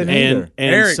didn't either. And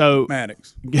Eric so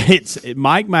Maddox. It's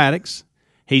Mike Maddox.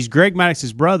 He's Greg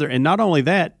Maddox's brother, and not only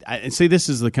that. And see, this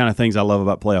is the kind of things I love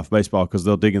about playoff baseball because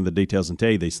they'll dig into the details and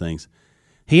tell you these things.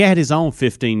 He had his own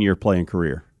 15-year playing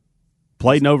career.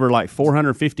 Played in over like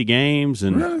 450 games,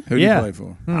 and really? Who did he play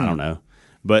for? I don't know,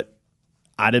 but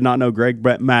I did not know Greg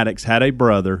Maddox had a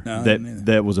brother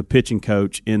that was a pitching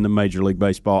coach in the Major League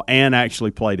Baseball and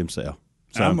actually played himself.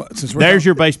 So there's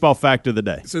your baseball fact of the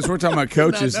day. Since we're talking about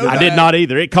coaches, I did not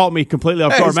either. It caught me completely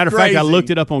off guard. Matter of fact, I crazy. looked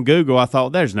it up on Google. I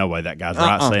thought, there's no way that guy's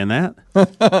right saying that.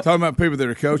 talking about people that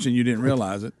are coaching, you didn't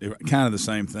realize it. Kind of the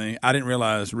same thing. I didn't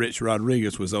realize Rich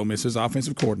Rodriguez was Ole Miss's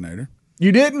offensive coordinator.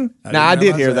 You didn't? I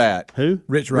did hear that. Who?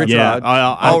 Rich Rodriguez. Yeah,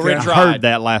 I Rich heard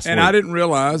that last week. And I didn't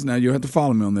realize, now you'll have to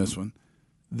follow me on this one,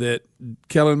 that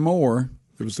Kellen Moore,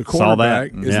 who was the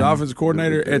quarterback, is the offensive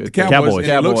coordinator at the Cowboys. And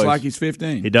it looks like he's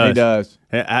 15. He does. He does.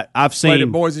 I've seen Played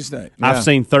at Boise State. I've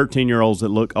seen 13-year-olds that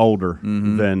look older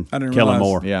than Kellen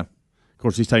Moore. Yeah. Of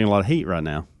course, he's taking a lot of heat right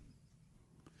now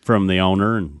from the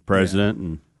owner and president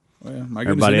and Well, my goodness,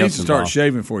 everybody he else needs to start involved.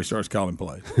 shaving before he starts calling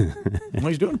plays. Well,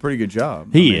 he's doing a pretty good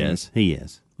job. He is.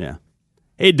 Yeah.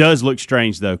 It does look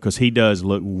strange, though, because he does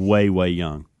look way, way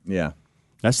young. Yeah.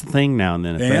 That's the thing now in the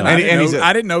NFL. And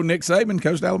I didn't know Nick Saban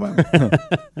coached Alabama.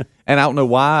 And I don't know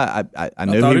why. I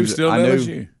knew thought he he was still at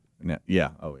LSU. Yeah.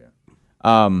 Oh, yeah.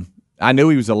 I knew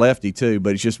he was a lefty, too,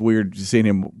 but it's just weird seeing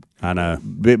him I know.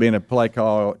 being a play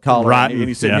caller. Right. And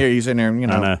he's sitting here, you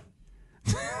know. I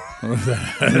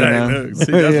know.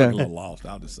 See, that's like a little lost.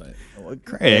 I'll just say it.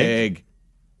 Craig.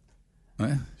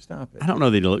 Well, Stop it. I don't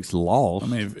know that he looks lost. I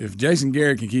mean, if Jason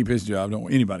Garrett can keep his job,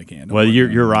 anybody can. Don't well, worry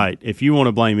about you're it. right. If you want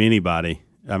to blame anybody,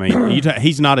 I mean,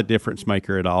 he's not a difference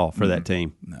maker at all for that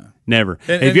team. No. Never.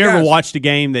 Have you ever guys- watched a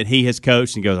game that he has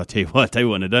coached and goes, I tell you what, they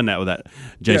wouldn't have done that without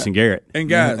Jason Garrett. And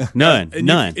guys, None.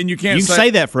 and you can't You say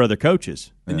that for other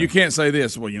coaches. And you can't say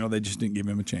this. Well, they just didn't give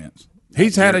him a chance.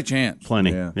 He's had a chance.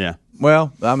 Plenty. Yeah. Yeah.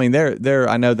 Well, I mean, they're.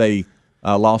 I know they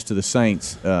lost to the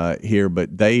Saints here,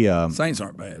 but they Saints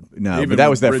aren't bad. no, Even but that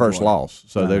with was their first Bridgewater. loss,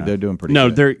 so they're doing pretty.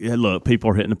 No, good. look, people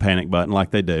are hitting the panic button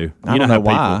like they do. I don't know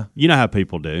why. You know how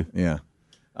people do. Yeah,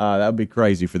 that would be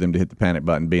crazy for them to hit the panic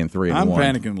button, being 3-1. I'm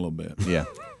panicking a little bit. Yeah.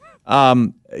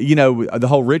 The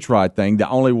whole Rich Rod thing, the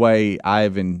only way I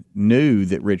even knew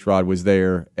that Rich Rod was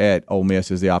there at Ole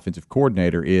Miss as the offensive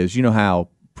coordinator is, you know how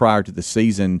prior to the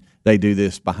season they do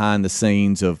this behind the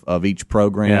scenes of each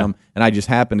program, and I just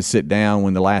happened to sit down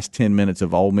when the last 10 minutes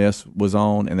of Ole Miss was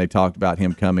on, and they talked about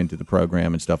him coming to the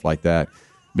program and stuff like that,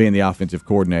 being the offensive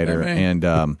coordinator, and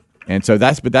so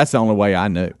that's the only way I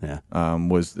knew.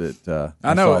 Was that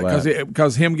I know saw that.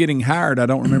 because him getting hired, I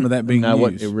don't remember that being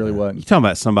used. It really wasn't. You're talking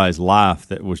about somebody's life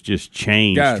that was just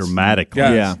changed dramatically.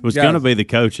 Yeah. Was going to be the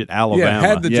coach at Alabama. Yeah,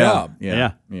 had the job.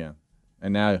 Yeah.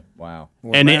 And now, wow.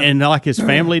 And like his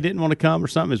family didn't want to come or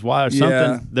something, his wife or something.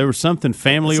 Yeah. There was something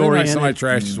family It seemed like oriented. somebody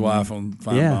trashed his wife on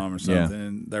Yeah. Feinbaum or something,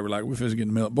 and they were like, "We're supposed to get in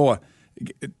the middle." Boy,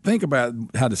 think about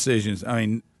how decisions. I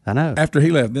mean, I know. After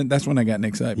he left, then that's when they got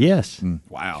Nick Saban. Yes.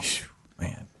 Wow.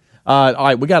 Man. All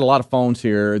right, we got a lot of phones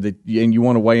here, and you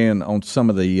want to weigh in on some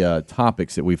of the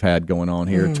topics that we've had going on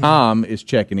here. Tom is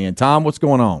checking in. Tom, what's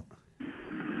going on?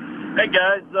 Hey,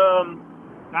 guys.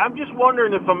 I'm just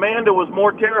wondering if Amanda was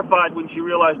more terrified when she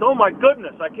realized, oh, my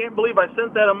goodness, I can't believe I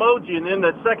sent that emoji. And then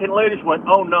that second lady just went,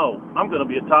 oh, no, I'm going to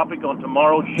be a topic on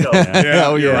tomorrow's show.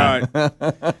 You're right.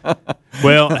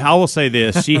 Well, I will say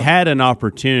this. She had an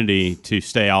opportunity to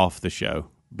stay off the show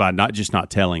by not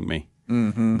telling me.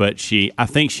 Mm-hmm. But I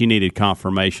think she needed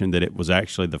confirmation that it was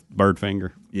actually the bird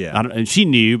finger. Yeah. And she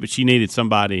knew, but she needed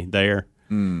somebody there.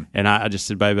 And I just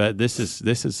said, baby, this is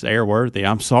airworthy.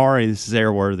 I'm sorry, this is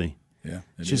airworthy. Yeah.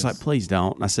 She's like, please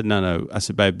don't. And I said, no. I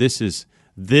said, babe, this is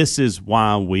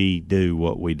why we do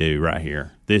what we do right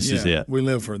here. This is it. We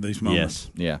live for these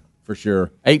moments. Yes. Yeah, for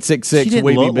sure. 866 She didn't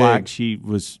We Be look Big. like she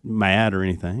was mad or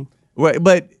anything. Well,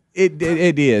 but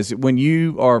it is. When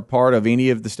you are part of any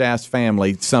of the staff's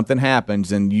family, something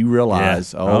happens and you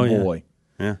realize, oh yeah. boy.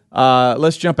 Yeah.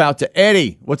 Let's jump out to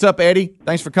Eddie. What's up, Eddie?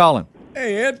 Thanks for calling.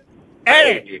 Hey, Ed.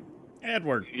 Hey,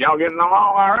 Edward. y'all getting along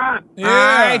all right? Yeah. All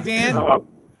right, Dan.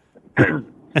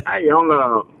 Hey, on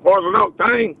the poison oak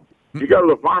thing, you go to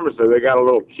the pharmacy, they got a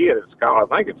little kit. It's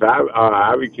called, I think it's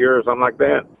Ivy-Cure or something like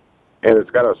that. And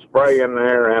it's got a spray in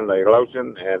there and a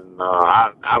lotion. And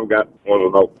I've got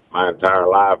poison oak my entire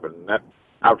life. And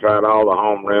I've tried all the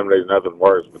home remedies, nothing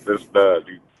works. But this does.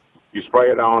 You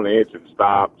spray it on, the itch and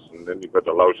stops, and then you put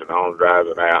the lotion on, dries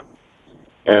it out.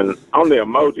 And on the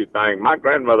emoji thing, my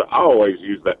grandmother always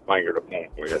used that finger to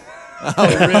point with.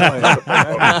 Oh, really?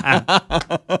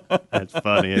 That's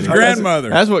funny. His grandmother.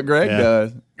 That's what Greg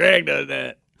does. Greg does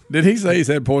that. Did he say he's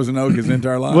had poison oak his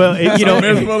entire life? Well,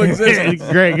 miserable existence.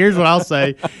 Greg, here's what I'll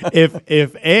say: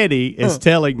 if Eddie is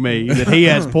telling me that he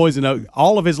has poison oak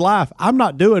all of his life, I'm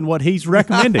not doing what he's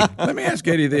recommending. Let me ask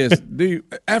Eddie this: do you,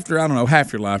 after I don't know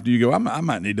half your life, do you go? I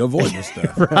might need to avoid this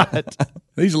stuff. Right?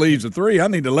 These leaves are 3. I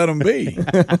need to let them be.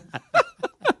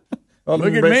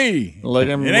 Look at me.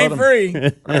 It ain't free.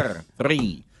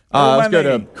 3. Let's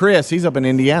go to Chris. He's up in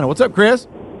Indiana. What's up, Chris?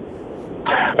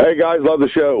 Hey, guys, love the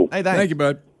show. Hey, Thank you,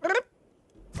 bud.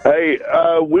 Hey,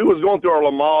 we was going through our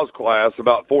Lamaze class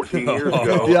about 14 years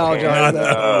ago.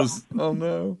 Oh,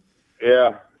 no.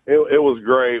 Yeah, it was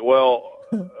great. Well,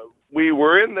 we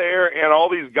were in there, and all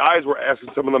these guys were asking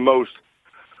some of the most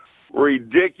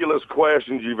ridiculous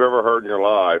questions you've ever heard in your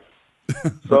life.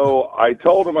 So I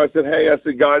told them, I said, hey,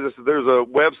 guys, there's a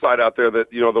website out there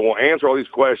that, that will answer all these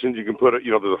questions. You can put it,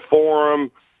 there's a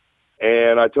forum.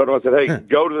 And I told them, I said, hey,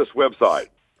 go to this website.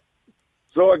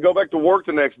 So I go back to work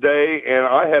the next day, and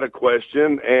I had a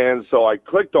question, and so I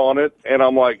clicked on it, and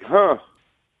I'm like,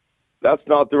 that's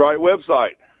not the right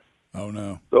website. Oh,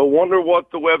 no. So I wonder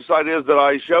what the website is that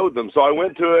I showed them. So I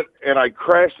went to it, and I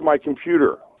crashed my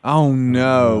computer. Oh,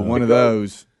 no, one of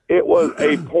those. It was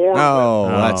a porn. Oh,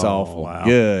 that's awful. Wow.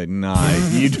 Good night.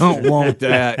 You don't want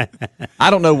that. I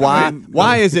don't know why.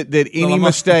 Why is it that any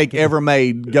mistake ever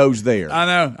made goes there? I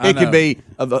know. It could be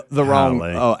the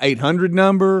wrong 800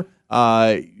 number.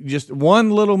 Just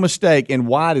one little mistake, and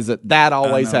why does that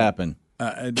always happen?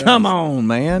 Come on,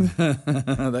 man. Well,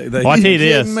 I'll tell you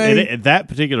this. That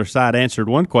particular site answered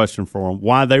one question for them,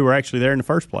 why they were actually there in the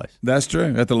first place. That's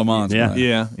true, at the Le Mans class.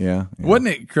 Yeah. Wasn't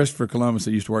it Christopher Columbus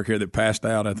that used to work here that passed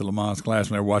out at the Le Mans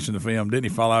class when they were watching the film? Didn't he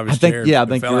fall out of his chair? Yeah, I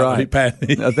think you're right. I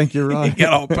think you're right. He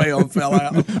got all pale and fell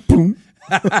out. Boom.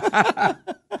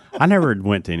 I never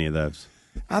went to any of those.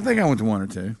 I think I went to one or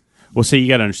two. Well, see, you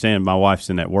got to understand, my wife's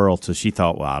in that world, so she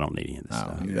thought, well, I don't need any of this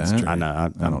stuff. That's true. I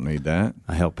know. I don't need that.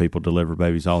 I help people deliver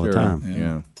babies all the time.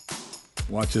 Yeah.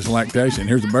 Watch this lactation.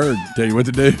 Here's a bird. Tell you what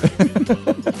to do.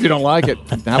 If you don't like it,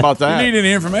 how about that? If you need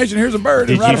any information, here's a bird.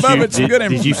 And right above it's some good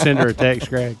information. Did you send her a text,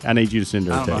 Greg? I need you to send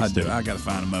her a text. I don't know how to do it. I got to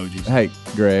find emojis. Hey,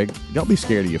 Greg, don't be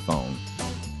scared of your phone.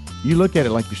 You look at it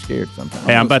like you're scared sometimes.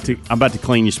 Hey, I'm about to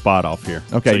clean your spot off here.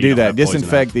 Okay, do that.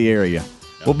 Disinfect the area.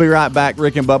 We'll be right back.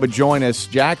 Rick and Bubba join us.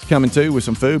 Jack's coming too with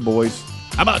some food, boys.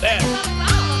 How about that?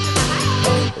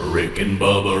 Rick and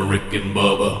Bubba, Rick and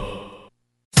Bubba.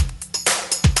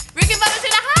 Rick and Bubba's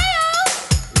in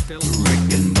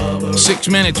Ohio. 6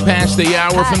 minutes past the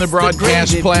hour from the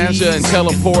broadcast plaza and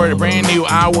teleport. A brand new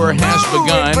hour has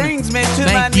begun.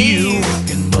 Thank you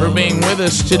for being with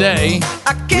us today.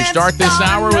 We start this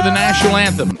hour with the national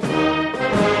anthem.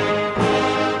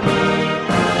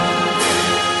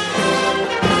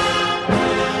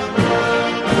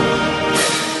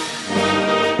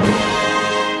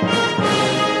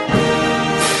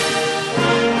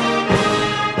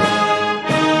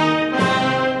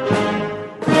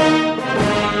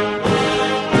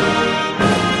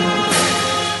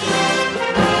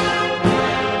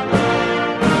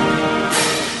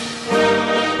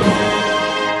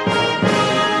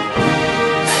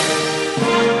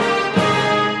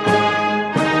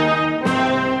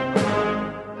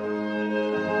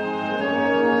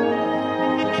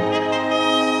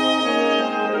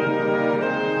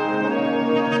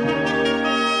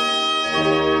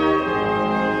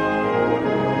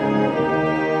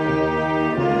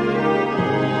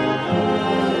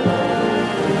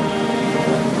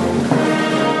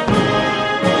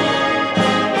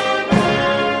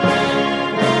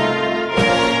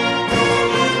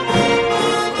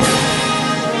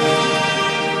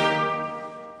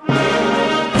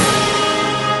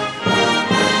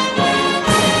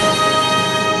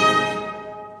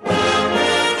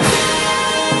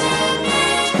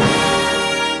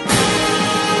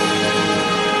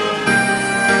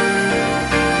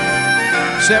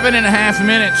 7.5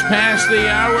 minutes past the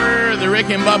hour, the Rick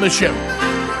and Bubba Show.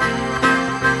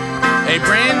 A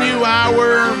brand new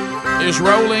hour is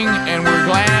rolling, and we're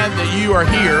glad that you are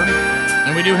here.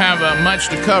 And we do have much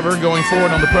to cover going forward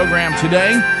on the program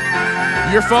today.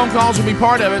 Your phone calls will be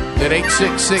part of it at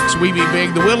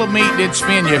 866-WE-BE-BIG. The Wheel of Meat did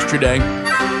spin yesterday.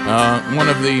 One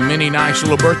of the many nice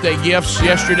little birthday gifts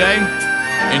yesterday.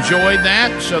 Enjoyed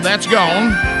that, so that's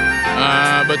gone.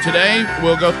 But today,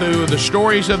 we'll go through the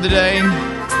stories of the day.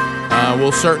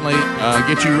 We'll certainly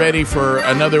get you ready for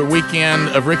another weekend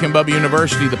of Rick and Bubba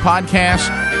University, the podcast.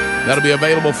 That'll be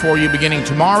available for you beginning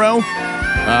tomorrow.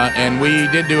 And we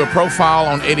did do a profile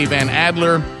on Eddie Van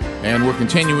Adler, and we're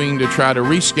continuing to try to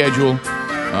reschedule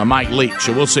Mike Leach.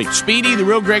 So we'll see. Speedy, the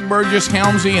real Greg Burgess,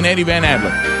 Helmsy, and Eddie Van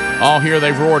Adler. All here,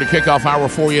 they've roared to kick off hour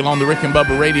for you on the Rick and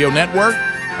Bubba Radio Network.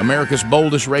 America's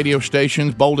boldest radio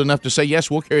stations, bold enough to say,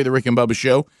 yes, we'll carry the Rick and Bubba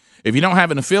Show. If you don't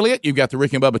have an affiliate, you've got the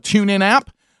Rick and Bubba TuneIn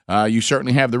app. You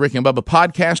certainly have the Rick and Bubba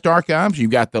podcast archives. You've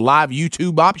got the live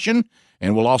YouTube option,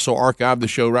 and we'll also archive the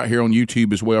show right here on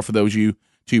YouTube as well for those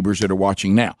YouTubers that are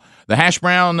watching now. The Hash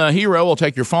Brown Hero will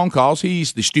take your phone calls.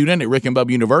 He's the student at Rick and Bubba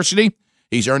University.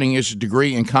 He's earning his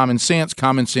degree in common sense.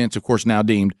 Common sense, of course, now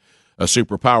deemed a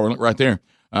superpower. Look right there.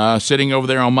 Sitting over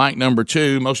there on mic number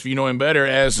 2, most of you know him better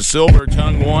as the Silver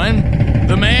Tongue One,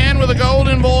 the man with a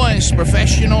golden voice,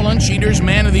 professional uncheaters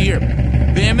man of the year,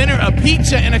 the inventor of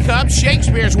pizza in a cup,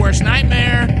 Shakespeare's worst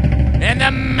nightmare, and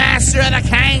the master of the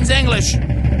King's English.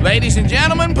 Ladies and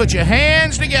gentlemen, put your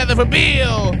hands together for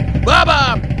Bill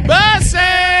Bubba Bussey!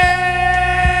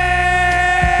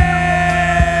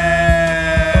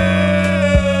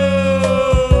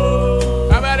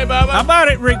 How about it, Bubba? How about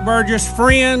it, Rick Burgess?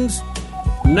 Friends,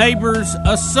 neighbors,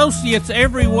 associates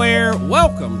everywhere,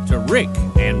 welcome to Rick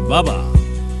and Bubba.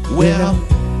 Well,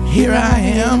 here I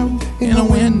am in a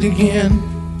wind again.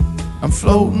 I'm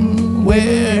floating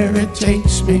where it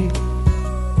takes me.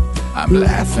 I'm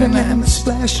laughing and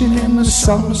splashing in the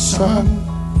summer sun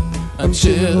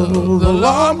until the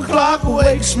alarm clock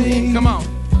wakes me. Come on.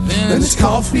 Then it's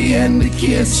coffee and a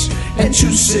kiss and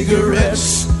 2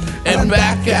 cigarettes and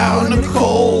back out in the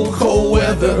cold, cold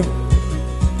weather.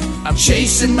 I'm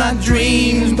chasing my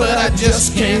dreams, but I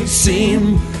just can't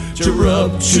seem to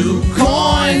rub 2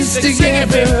 coins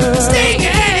together. Sting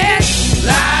it!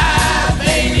 Life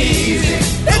ain't easy.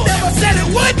 They never said it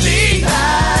would be.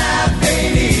 Life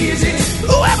ain't easy.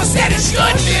 Whoever said it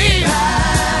should be.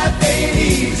 Life ain't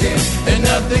easy. And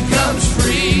nothing comes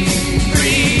free.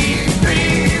 Free,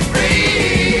 free,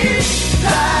 free.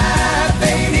 Life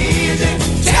ain't easy.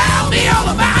 Tell me all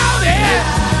about it.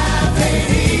 Life ain't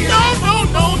easy. No.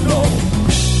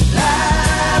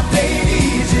 Life ain't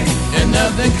easy. And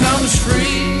nothing comes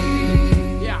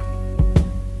free. Yeah.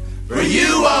 For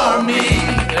you or me.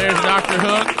 There's Dr.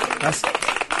 Hook.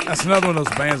 That's another one of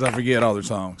those bands I forget all their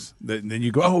songs. Then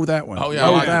you go, oh, that one. Oh,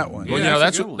 yeah. That one. Well,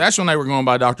 that's when they were going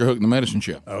by Dr. Hook and the Medicine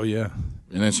Show. Oh, yeah.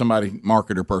 And then somebody,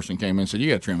 marketer person, came in and said, you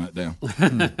got to trim that down.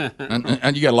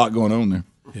 and you got a lot going on there.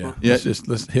 Yeah. Yeah.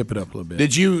 Let's hip it up a little bit.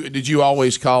 Did you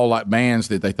always call like bands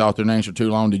that they thought their names were too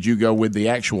long? Did you go with the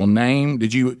actual name?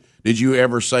 Did you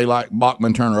ever say like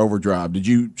Bachman Turner Overdrive? Did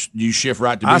you shift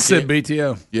right to BTO? I said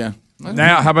BTO. Yeah.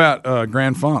 Now, how about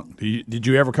Grand Funk? Did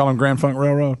you ever call them Grand Funk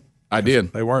Railroad? I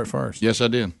did. They were at first. Yes, I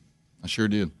did. I sure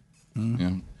did. Mm-hmm.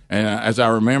 Yeah. And as I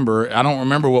remember, I don't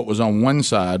remember what was on one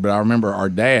side, but I remember our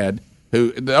dad,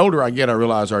 who, the older I get, I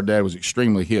realize our dad was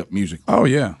extremely hip musically. Oh,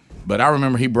 yeah. But I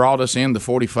remember he brought us in the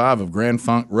 45 of Grand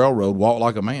Funk Railroad, Walk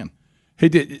Like a Man. He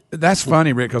did. That's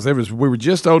funny, Rick, because we were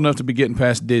just old enough to be getting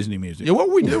past Disney music. Yeah, what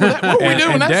were we doing? What were we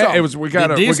doing? That song? It was we got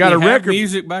a have record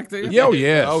music back there. Oh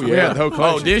yes. Oh yeah. We had the whole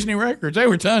collection. Disney records. They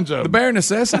were tons of them. The Bare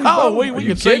Necessities. Oh, we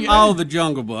could sing. Oh, the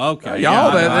Jungle Book. Okay. Yeah,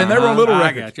 all that. And they were on little I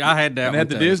records. got you. I had that. And one had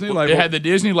the too. Disney label. It had the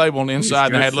Disney label on the inside,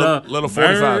 and it had little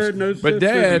 45s. But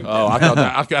Dad, I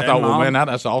thought, well, man,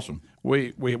 that's awesome.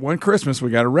 We one Christmas we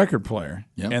got a record player,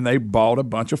 and they bought a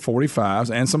bunch of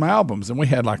 45s and some albums, and we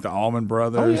had like the Allman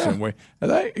Brothers, and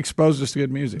they exposed us to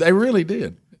good music. They really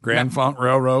did. Grand Funk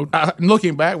Railroad.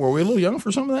 Looking back, were we a little young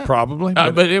for some of that? Probably,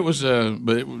 but it was.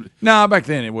 No, back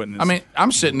then it wasn't. I mean,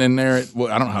 I'm sitting in there. I don't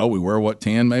know how old we were.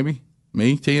 10 maybe?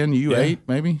 Me 10, you 8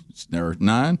 maybe? Or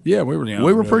 9? Yeah, we were young.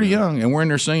 We were pretty young, and we're in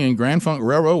there singing Grand Funk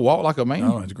Railroad, Walk Like a Man.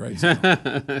 Oh, it's great.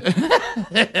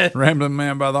 Rambling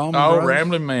Man by the Allman Brothers.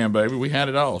 Rambling Man, baby. We had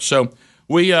it all. So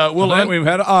we've had an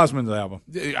Osmonds album.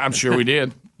 I'm sure we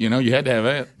did. You had to have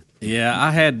that. Yeah,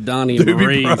 I had Donnie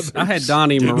Marie's. I had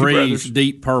Donnie Marie's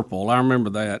Deep Purple. I remember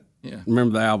that. Yeah,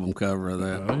 remember the album cover of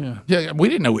that. Oh yeah. We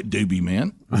didn't know what Doobie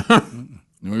meant.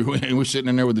 We were sitting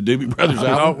in there with the Doobie Brothers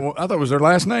album. I thought it was their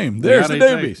last name. There's the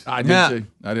Doobies. I did too.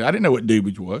 I didn't know what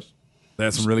Doobie was. They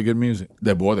had some really good music.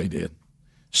 That boy, they did.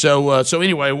 So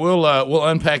anyway, we'll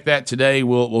unpack that today.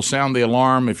 We'll sound the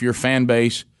alarm if your fan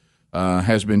base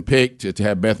has been picked to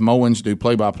have Beth Mowins do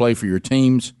play-by-play for your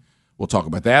teams. We'll talk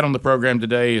about that on the program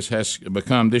today. It has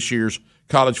become this year's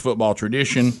college football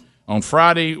tradition. On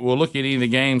Friday, we'll look at any of the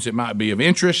games that might be of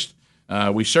interest.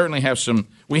 We certainly have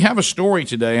we have a story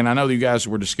today, and I know that you guys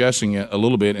were discussing it a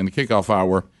little bit in the kickoff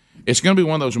hour. It's going to be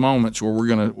one of those moments where we're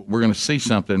going to see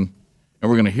something and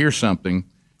we're going to hear something,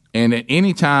 and at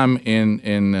any time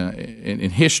in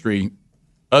history,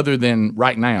 other than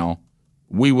right now,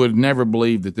 we would never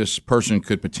believe that this person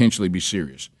could potentially be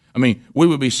serious. I mean, we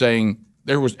would be saying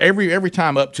there was every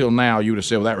time up till now, you would have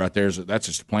said, "Well, that right there that's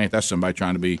just a plant. That's somebody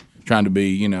trying to be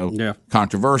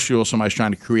controversial. Somebody's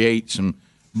trying to create some."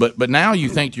 But now you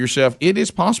think to yourself, it is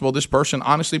possible this person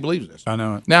honestly believes this. I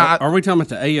know it. Now, are we talking about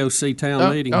the AOC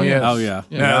town meeting? Oh, yes. Oh, yeah.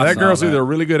 Yeah, that girl's either a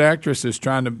really good actress that's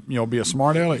trying to be a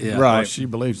smart aleck, right? She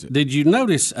believes it. Did you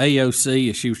notice AOC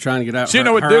as she was trying to get out? She didn't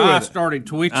know what to do with it. Her eye started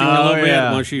twitching a little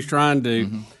bit when she was trying to.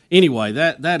 Mm-hmm. Anyway,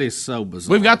 that is so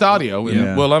bizarre. We've got the audio,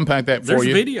 and we'll unpack that for you.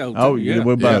 There's video. Oh, yeah,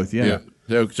 we're both, yeah.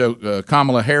 So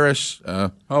Kamala Harris.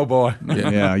 Oh boy,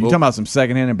 yeah. You're talking about some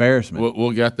secondhand embarrassment.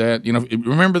 We'll get that.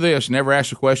 Remember this: never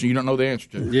ask a question you don't know the answer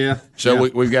to. Yeah. So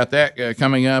we've got that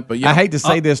coming up. But I hate to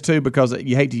say this too because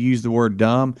you hate to use the word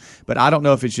dumb, but I don't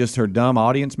know if it's just her dumb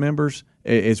audience members.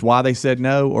 It's why they said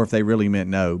no, or if they really meant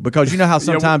no. Because you know how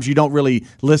sometimes you don't really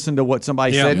listen to what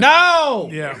somebody said. No.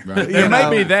 Yeah. Right. There may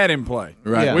be that in play.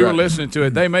 Right. Yeah. We were listening to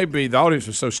it. They may be the audience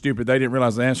was so stupid they didn't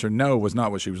realize the answer no was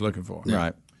not what she was looking for.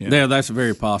 Right. Yeah, that's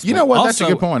very possible. You know what? That's a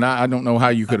good point. I don't know how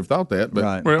you could have thought that,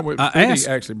 but well, Eddie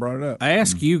actually brought it up. I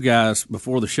asked you guys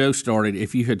before the show started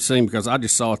if you had seen, because I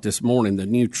just saw it this morning, the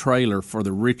new trailer for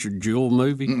the Richard Jewell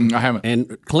movie. I haven't.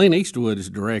 And Clint Eastwood is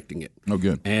directing it. Oh,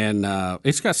 good. And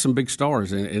it's got some big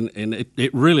stars in it, and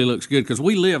it really looks good because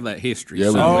we live that history.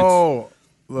 Yeah,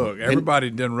 look, everybody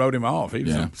done wrote him off. He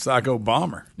was a psycho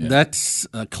bomber. Yeah. That's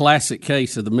a classic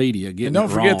case of the media getting and don't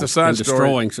it forget wrong the side and story.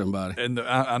 Destroying somebody. And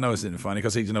I know it's funny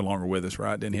because he's no longer with us,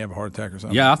 right? Didn't he have a heart attack or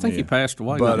something? Yeah, I think he passed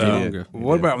away. But not long ago.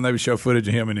 What about when they would show footage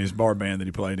of him and his bar band that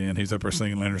he played in? He's up there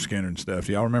singing Leonard Skinner and stuff.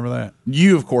 Do y'all remember that?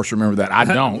 You, of course, remember that. I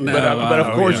don't. No, but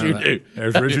of course you do.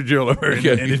 There's Richard Jewell and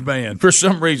his band. For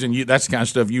some reason, that's the kind of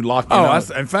stuff you locked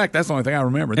in. In fact, that's the only thing I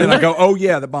remember. Then I go, oh,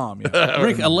 yeah, the bomb. Yeah.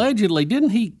 Rick, allegedly, didn't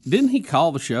he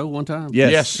call the show one time?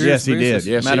 Yes, he did.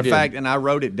 Yes, Matter of fact, and I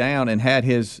wrote it down and had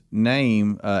his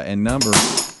name and number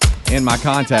in my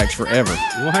contacts forever.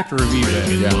 We'll have to review that.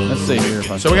 Yeah. Let's see here.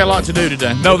 So we got a lot to do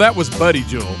today. No, that was Buddy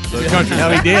Jewell, the country. No,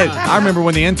 he did. I remember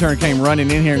when the intern came running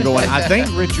in here and going, I think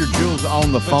Richard Jewell's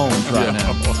on the phones right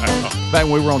now. Back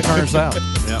when we were on Turner South.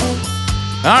 Yeah.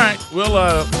 All right.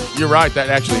 Well, you're right. That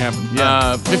actually happened.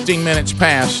 Yeah. 15 minutes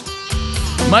past.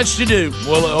 Much to do.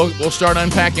 We'll start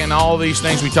unpacking all these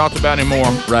things we talked about and more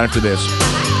right after this.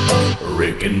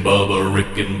 Rick and Bubba,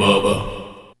 Rick and Bubba.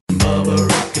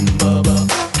 Rick and Bubba.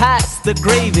 Pass the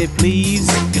gravy, please.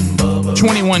 Rick and Bubba.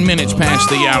 21 minutes past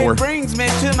the hour. It brings me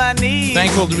to my knees.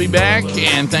 Thankful to be back,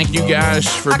 and thank you guys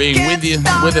for being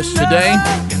with us today.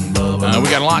 We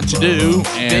got a lot to do,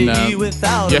 and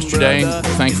yesterday,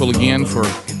 thankful again for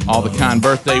all the kind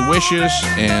birthday wishes,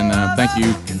 and thank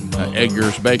you,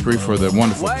 Edgar's Bakery, for the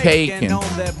wonderful cake, and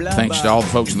thanks to all the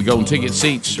folks in the Golden Ticket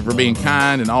seats for being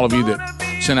kind, and all of you that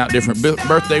sent out different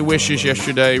birthday wishes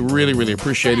yesterday. Really, really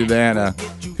appreciated that.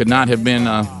 Could not have been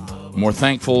more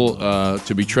thankful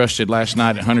to be trusted last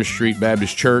night at Hunter Street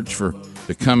Baptist Church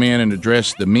to come in and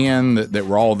address the men that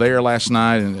were all there last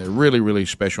night, and a really, really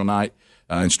special night,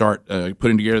 and start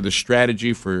putting together the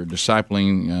strategy for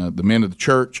discipling the men of the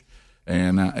church.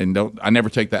 And I never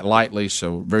take that lightly,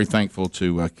 so very thankful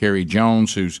to Kerry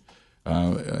Jones, who's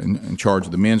in charge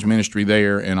of the men's ministry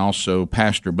there, and also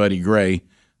Pastor Buddy Gray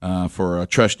for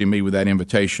trusting me with that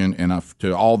invitation. And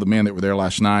to all the men that were there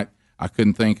last night, I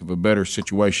couldn't think of a better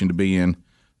situation to be in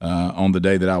on the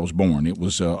day that I was born. It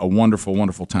was a wonderful,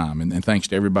 wonderful time, and thanks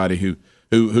to everybody who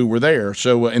were there.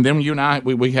 So, and then you and I,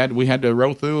 we had to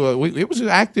roll through. It was an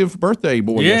active birthday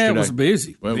boy yesterday. Yeah, it was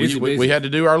busy. Well, busy. We had to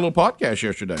do our little podcast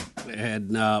yesterday.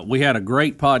 And we had a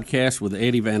great podcast with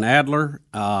Eddie Van Adler,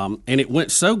 and it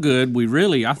went so good, we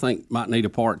really, I think, might need a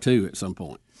part 2 at some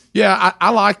point. Yeah,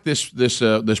 I like this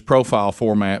profile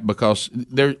format because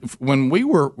when we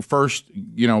were first,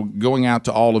 going out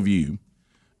to all of you,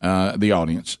 the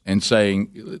audience, and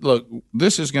saying, look,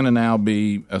 this is going to now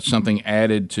be something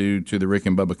added to the Rick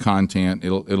and Bubba content.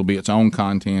 It'll be its own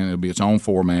content. It'll be its own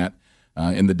format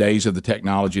in the days of the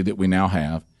technology that we now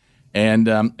have.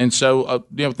 And so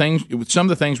some of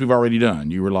the things we've already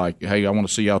done. You were like, hey, I want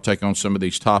to see y'all take on some of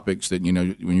these topics that,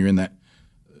 when you're in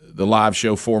the live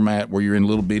show format where you're in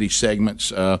little bitty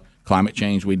segments. Climate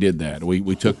change, we did that.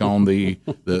 We took on the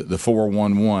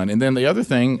 411, and then the other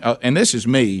thing, and this is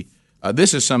me.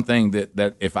 This is something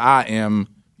that if I am,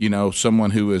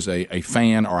 someone who is a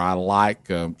fan, or I like,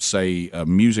 say, a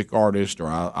music artist, or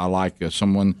I like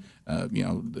someone,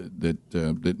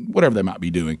 that whatever they might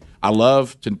be doing, I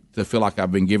love to feel like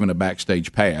I've been given a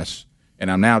backstage pass,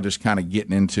 and I'm now just kind of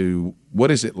getting into what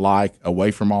is it like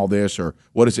away from all this, or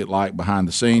what is it like behind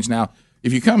the scenes. Now,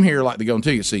 if you come here like the Golden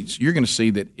Ticket seats, you're going to see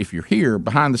that if you're here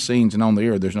behind the scenes and on the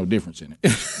air, there's no difference in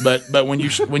it. But when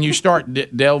you start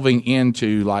delving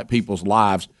into like people's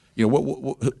lives,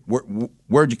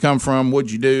 where'd you come from? What'd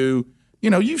you do?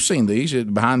 You've seen these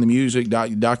behind the music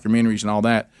documentaries and all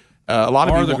that. A lot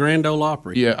of you the Grand Ole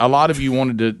Opry. Yeah, a lot of you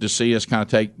wanted to see us kind of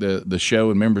take the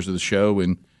show and members of the show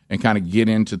and kind of get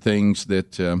into things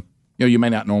that you may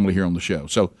not normally hear on the show.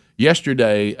 So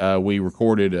yesterday we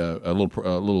recorded a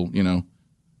little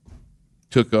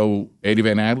took Eddie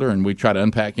Van Adler, and we tried to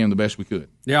unpack him the best we could.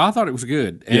 Yeah, I thought it was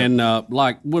good. Yeah. And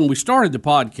like when we started the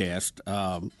podcast,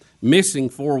 missing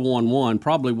 411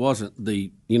 probably wasn't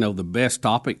the best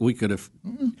topic we could have,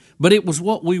 but it was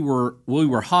what we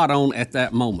were hot on at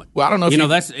that moment. Well, I don't know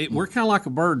if we're kind of like a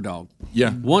bird dog.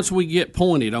 Yeah. Once we get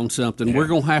pointed on something, we're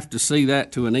going to have to see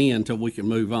that to an end until we can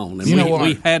move on. And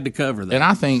we had to cover that. And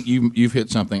I think you've hit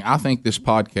something. I think this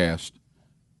podcast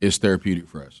is therapeutic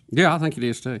for us. Yeah, I think it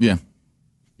is too. Yeah.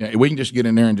 Yeah, we can just get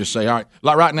in there and just say, all right,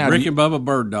 like right now, Rick and Bubba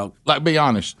Bird Dog. Like, be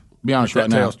honest right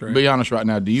now. Be honest right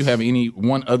now. Do you have any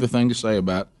one other thing to say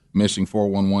about missing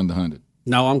 411 the 100?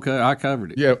 No, I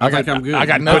covered it. Yeah, I think I'm good. I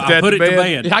got nothing. Put it to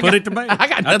bed. Put it to bed.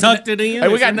 I tucked it in. Hey,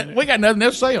 we got nothing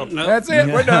else to say on it. That's it.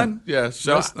 We're done. Yeah.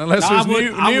 So unless there's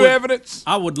new evidence,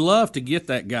 I would love to get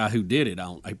that guy who did it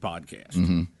on a podcast.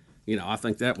 Mm-hmm. I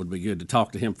think that would be good to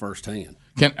talk to him firsthand.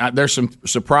 There's some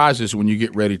surprises when you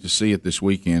get ready to see it this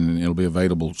weekend, and it'll be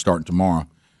available starting tomorrow.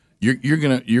 You're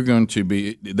going to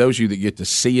be, those of you that get to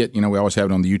see it. We always have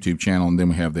it on the YouTube channel, and then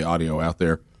we have the audio out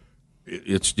there.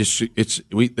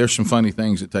 There's some funny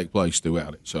things that take place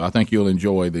throughout it. So I think you'll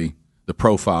enjoy the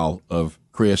profile of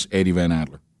Chris Eddie Van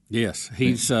Adler. Yes,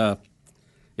 he's.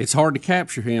 It's hard to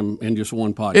capture him in just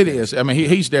one podcast. It is. I mean,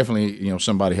 he's definitely,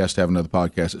 somebody has to have another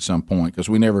podcast at some point, because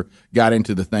we never got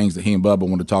into the things that he and Bubba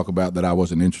wanted to talk about that I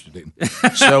wasn't interested in.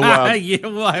 So yeah,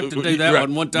 we'll have to do that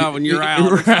one time when you're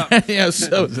out. Right. Yeah,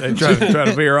 so they try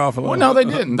to veer off a little. Well, no, they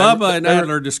didn't. Bubba and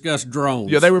Adler discussed drones.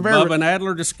 Yeah, they were very. Bubba and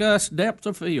Adler discussed depth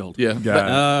of field. Yeah,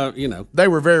 but, they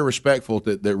were very respectful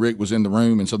that Rick was in the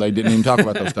room, and so they didn't even talk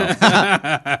about those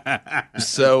topics.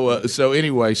 So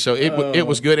anyway, it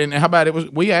was good. And how about it was?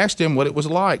 We asked him what it was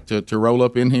like to roll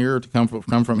up in here, to come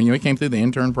from. He came through the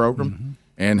intern program,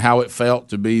 and how it felt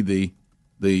to be the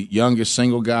youngest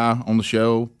single guy on the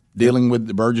show, dealing with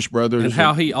the Burgess brothers, and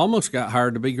how he almost got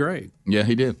hired to be Greg. Yeah,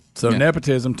 he did. So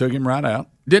nepotism took him right out.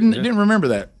 Didn't remember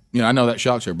that. I know that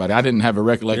shocks everybody. I didn't have a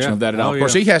recollection of that at all. Of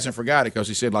course, he hasn't forgot it, because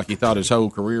he said he thought his whole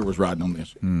career was riding on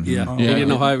this. Yeah, he didn't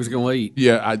know how he was going to eat.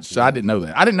 Yeah, so I didn't know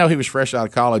that. I didn't know he was fresh out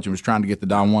of college and was trying to get the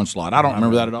Don 1 slot. I don't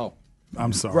remember that at all.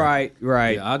 I'm sorry.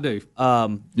 Right. Yeah, I do.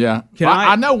 Yeah.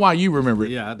 I know why you remember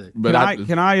it. Yeah, I do. But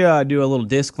can I do a little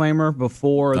disclaimer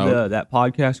before that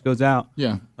podcast goes out?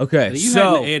 Yeah. Okay. You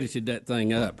haven't edited that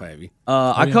thing up, have you?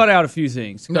 I cut out a few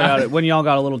things. Cut out when y'all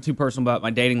got a little too personal about my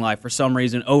dating life for some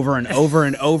reason, over and over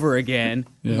and over again.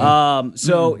 Yeah.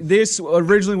 So this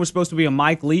originally was supposed to be a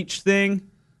Mike Leach thing,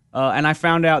 and I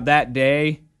found out that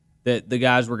day that the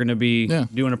guys were going to be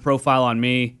doing a profile on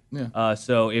me. Yeah.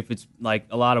 So if it's like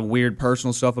a lot of weird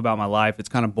personal stuff about my life, it's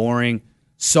kind of boring.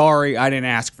 Sorry, I didn't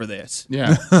ask for this.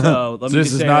 Yeah. So let me this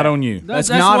just is say not that. on you. That's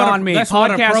not on me. That's what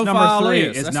a Podcast profile number 3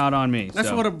 is. is not on me. That's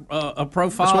so. what a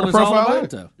profile is all about,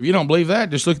 though. If you don't believe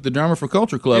that, just look at the drummer for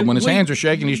Culture Club. When his hands are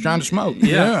shaking, he's trying to smoke.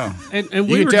 Yeah. And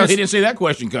you can tell he didn't see that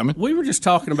question coming. We were just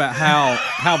talking about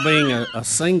how being a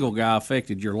single guy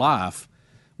affected your life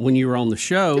when you were on the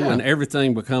show, and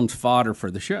everything becomes fodder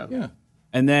for the show. Yeah.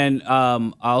 And then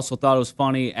I also thought it was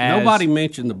funny. Nobody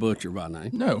mentioned the butcher by name.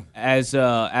 No. As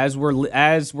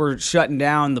we're shutting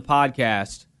down the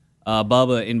podcast,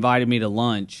 Bubba invited me to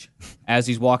lunch as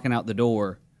he's walking out the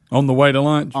door. On the way to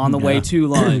lunch? On the way to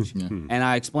lunch. And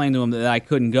I explained to him that I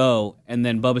couldn't go. And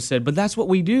then Bubba said, but that's what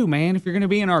we do, man. If you're going to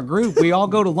be in our group, we all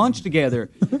go to lunch together.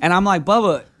 And I'm like,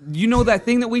 Bubba, you know that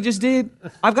thing that we just did?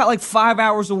 I've got like 5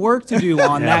 hours of work to do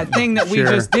on that thing that we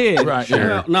just did. Right.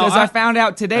 Because I found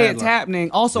out today it's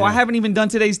happening. Also, I haven't even done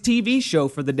today's TV show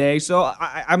for the day, so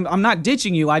I'm not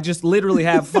ditching you. I just literally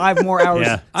have 5 more hours,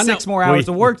 6 more hours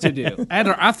of work to do.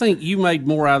 Adler, I think you made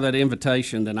more out of that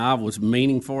invitation than I was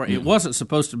meaning for it. It wasn't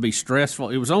supposed to be stressful.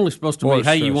 It was only supposed to be,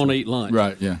 hey, you want to eat lunch.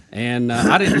 Right, yeah. And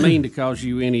I didn't mean to cause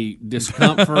you any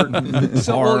discomfort.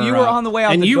 Well, you were on the way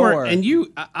out the door.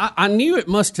 I knew it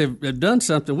must have done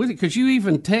something with it because you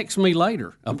even text me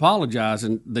later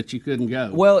apologizing that you couldn't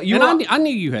go. Well, I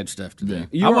knew you had stuff to do.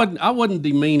 I wasn't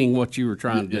demeaning what you were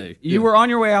trying to do. You were on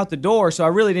your way out the door, so I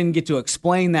really didn't get to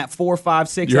explain that 4, 5,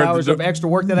 6 hours of extra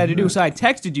work that I had to do. So I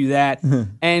texted you that,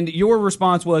 and your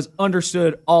response was,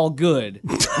 understood, all good.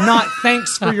 Not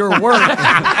thanks for your work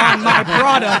on my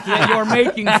product that you're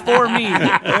making for me.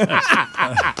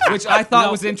 Which I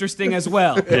thought was interesting as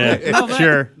well. Yeah,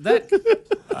 sure.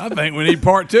 I think we need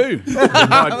part 2 of the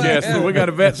podcast. We got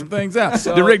to vet some things out.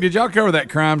 Rick, did y'all cover that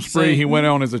crime spree he went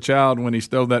on as a child when he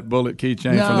stole that bullet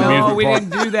keychain from the amusement park? No, we didn't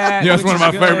do that. Yeah, that's one of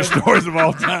my favorite stories of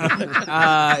all time.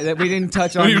 That we didn't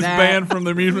touch on when he was that. banned from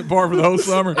the amusement park for the whole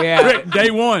summer. Yeah. Rick,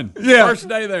 day 1. Yeah. First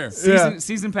day there.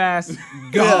 Season pass,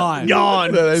 gone.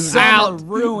 Out.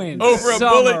 Ruined. Over a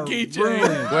Summer bullet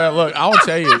keychain. Well, look, I will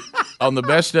tell you, on the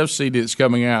best stuff CD that's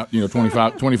coming out,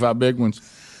 25 big ones,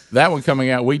 that one coming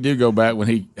out, we do go back when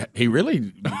he really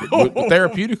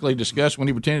therapeutically discussed when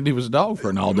he pretended he was a dog for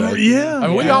an all day. Yeah. I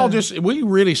mean, we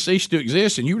really ceased to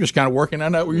exist, and you were just kind of working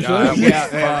on that what you're saying.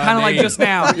 Kind of like just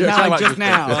now. Yeah, just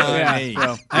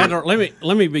now. Andrew,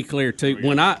 let me be clear too.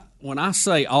 When I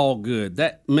say all good,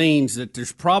 that means that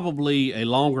there's probably a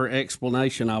longer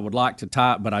explanation I would like to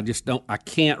type, but I just don't. I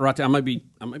can't right there. I may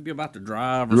be about to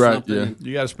drive or something. Yeah.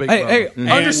 You got to speak. Hey,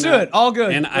 understood. All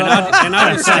good. And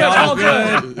I just say all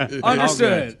good.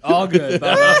 Understood. All good.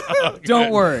 Don't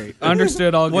worry.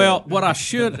 Understood. All good. Well, what I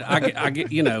should, I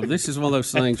get. This is one of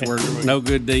those things where no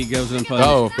good deed goes unpunished.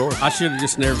 Oh, of course. I should have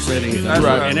just never said anything.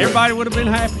 Right. And everybody would have been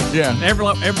happy. Yeah.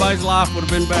 Everybody's life would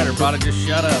have been better if I'd have just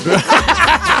shut up.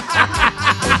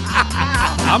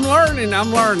 I'm learning.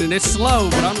 It's slow,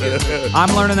 but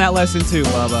I'm learning that lesson too,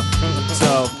 Bubba.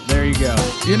 So there you go.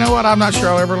 You know what? I'm not sure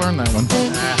I'll ever learn that one.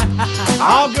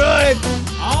 All good.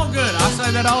 All good. I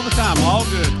say that all the time. All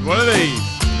good. What are these?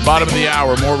 Bottom of the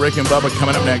hour. More Rick and Bubba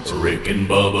coming up next. Rick and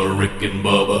Bubba, Rick and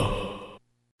Bubba.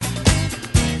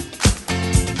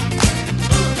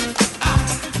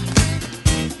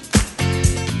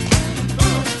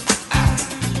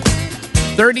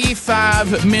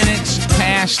 $35 minutes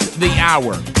past the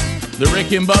hour. The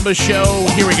Rick and Bubba Show.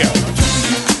 Here we go.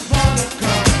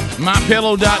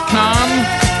 MyPillow.com.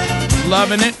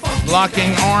 Loving it.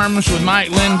 Locking arms with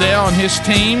Mike Lindell and his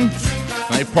team.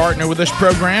 They partner with this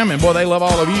program, and boy, they love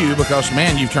all of you because,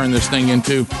 man, you've turned this thing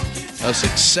into a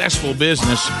successful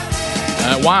business.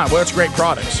 Why? Well, it's great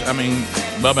products. I mean,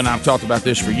 Bubba and I have talked about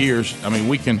this for years. I mean,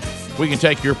 we can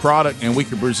take your product and we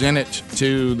can present it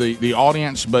to the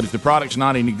audience, but if the product's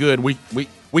not any good, we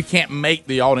can't make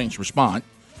the audience respond,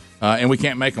 and we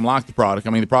can't make them like the product. I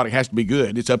mean, the product has to be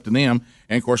good. It's up to them,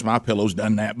 and of course, MyPillow's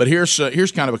done that. But here's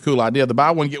kind of a cool idea. The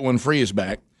buy one, get one free is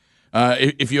back.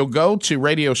 If you'll go to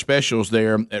radio specials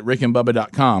there at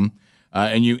rickandbubba.com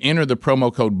and you enter the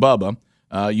promo code Bubba,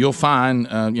 you'll find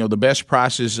the best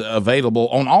prices available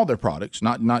on all their products,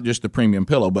 not just the premium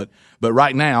pillow, but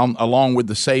right now, along with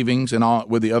the savings and all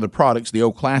with the other products, the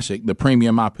old classic, the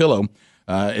premium MyPillow,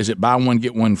 is it buy one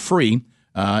get one free,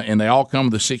 and they all come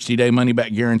with a 60-day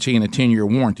money-back guarantee and a 10-year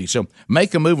warranty. So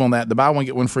make a move on that. The buy one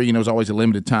get one free, is always a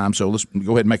limited time. So let's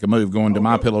go ahead and make a move. Go into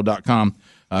MyPillow.com,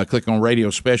 click on Radio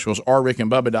Specials or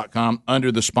RickandBubba.com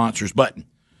under the sponsors button.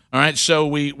 All right, so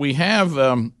we have.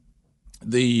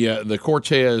 The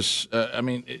Cortez,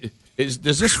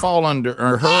 does this fall under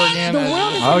her again?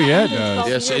 Oh, yeah, it does.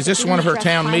 Yes. Is this one of her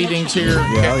town meetings here?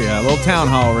 Yeah, a little town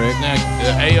hall, Rick.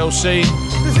 AOC.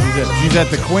 She's at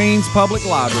the Queens Public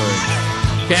Library.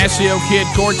 Casio Kid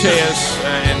Cortez,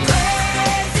 and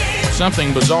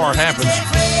something bizarre happens.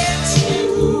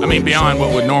 I mean, beyond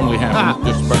what would normally happen.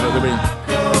 Just by her being.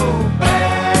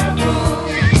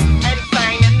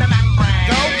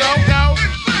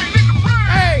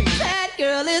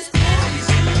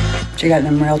 She got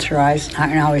them realtor eyes. I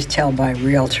can always tell by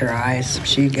realtor eyes.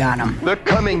 She got them. They're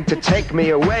coming to take me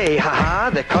away,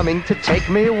 ha-ha. They're coming to take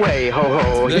me away,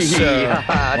 ho-ho, hee-hee,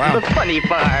 ha-ha. Wow. To the funny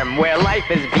farm where life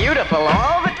is beautiful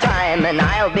all the time. And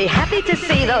I'll be happy to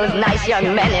see those nice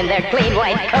young men in their clean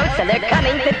white coats. And they're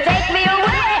coming to take me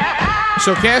away, ha-ha.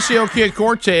 So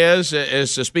Ocasio-Cortez,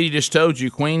 as Speedy just told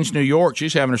you, Queens, New York,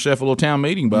 she's having herself a little town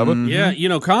meeting, Bubba.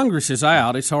 Yeah, Congress is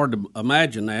out. It's hard to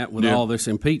imagine that with all this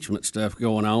impeachment stuff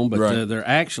going on, but they're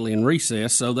actually in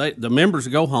recess. So the members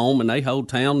go home and they hold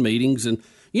town meetings and,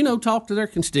 talk to their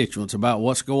constituents about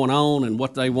what's going on and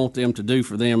what they want them to do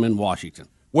for them in Washington.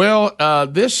 Well,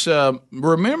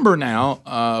 remember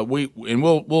now,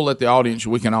 we'll let the audience,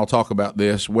 we can all talk about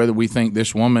this, whether we think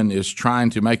this woman is trying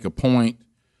to make a point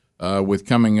with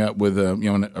coming up with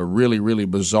a really, really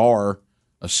bizarre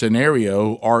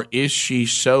scenario, or is she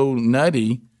so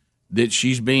nutty that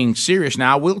she's being serious?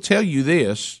 Now, I will tell you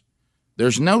this.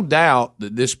 There's no doubt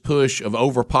that this push of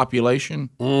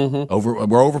overpopulation, we're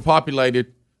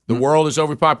overpopulated, the world is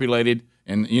overpopulated,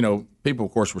 and, people,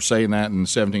 of course, were saying that in the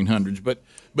 1700s.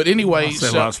 But anyway.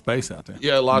 A lot of space out there.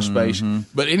 Yeah, a lot of space.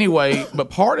 But anyway,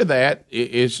 part of that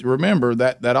is, remember,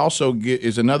 that also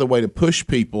is another way to push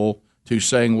people to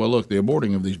saying, well, look, the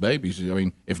aborting of these babies,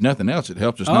 if nothing else, it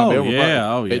helps us not be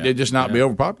overpopulated. It just not be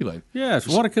overpopulated. Yes,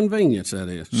 what a convenience that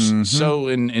is. So,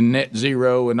 in net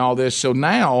zero and all this. So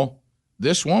now,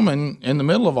 this woman, in the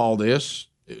middle of all this,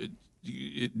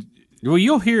 well,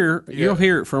 you'll hear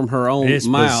it from her own mouth. It's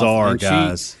bizarre,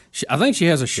 guys. I think she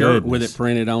has a shirt with it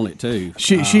printed on it too.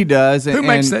 She does. Who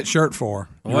makes that shirt for?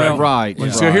 Well, right.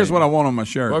 So here's what I want on my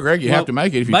shirt. Well, Greg, you have to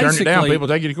make it. If you turn it down, people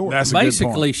take you to court. That's a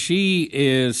good point. She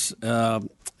is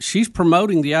she's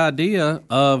promoting the idea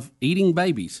of eating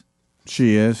babies.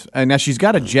 She is, and now she's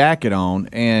got a jacket on,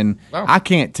 and I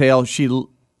can't tell.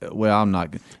 Well, I'm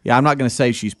not going to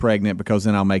say she's pregnant because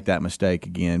then I'll make that mistake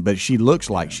again. But she looks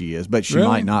like she is, but she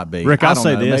might not be. Rick, I'll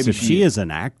say this: if she is an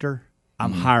actor,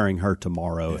 I'm hiring her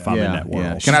tomorrow if I'm in that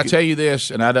world. Can I tell you this?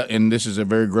 And this is a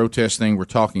very grotesque thing we're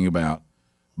talking about.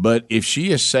 But if she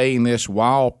is saying this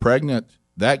while pregnant,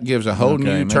 that gives a whole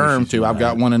new term to "I've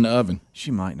got one in the oven." She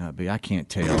might not be. I can't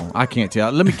tell.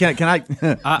 Let me. Can I?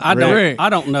 I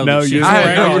don't know. No, she's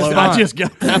I just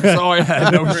got. I'm sorry. I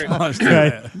had no response to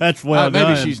that. That's well done.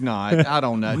 Maybe she's not. I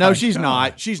don't know. No, she's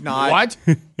not. She's not. What?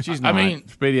 She's not. I mean,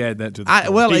 Speedy added that to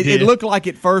the it looked like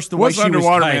at first the What's way she was.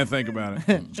 Underwater Man think about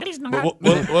it? She's not.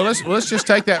 Well, let's just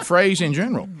take that phrase in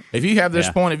general. If you have this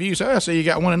point of view, say, so you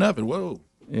got one in the oven. Whoa.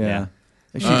 Yeah.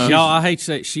 Y'all, I hate to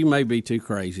say it, she may be too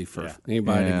crazy for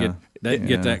anybody to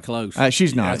get that close.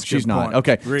 She's not. She's not. Point.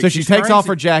 Okay. Rick, so she takes crazy. off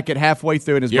her jacket halfway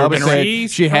through, and as Bubba said,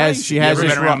 she has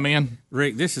been around men.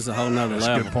 Rick, this is a whole nother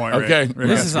level. Good point. Okay. Rick.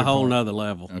 This is a whole nother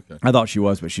level. Okay. I thought she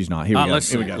was, but she's not. Here we go. Let's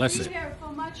see. Let's see. Here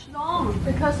for much long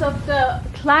because of the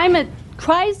climate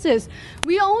crisis.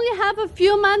 We only have a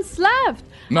few months left.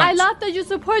 I love that you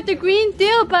support the Green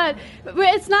Deal, but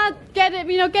it's not getting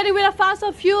rid of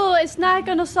fossil fuel. It's not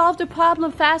going to solve the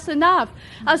problem fast enough.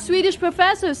 A Swedish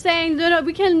professor saying,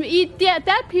 we can eat dead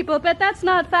people, but that's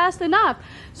not fast enough.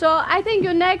 So I think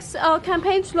your next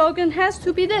campaign slogan has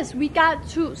to be this: we got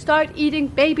to start eating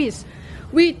babies.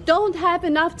 We don't have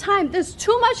enough time. There's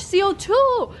too much CO2.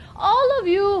 All of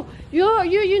you're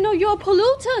a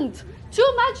pollutant.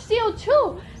 Too much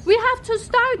CO2. We have to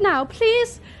start now,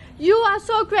 please. You are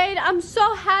so great. I'm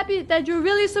so happy that you're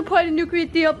really supporting the Green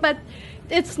Deal, but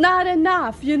it's not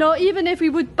enough. Even if we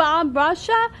would bomb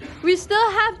Russia, we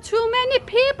still have too many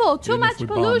people, too much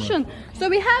pollution. So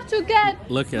we have to get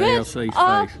rid of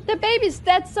the babies.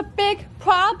 That's a big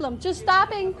problem. Just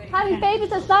stopping having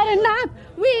babies is not enough.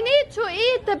 We need to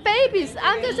eat the babies,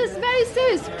 and this is very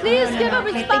serious. Please give a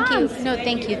response. Thank you. No,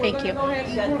 thank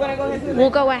you. We'll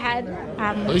go ahead.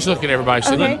 Please look at everybody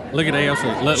sitting. Okay. Look at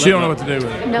Ailsa. She don't know what to do with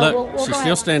it. No, she's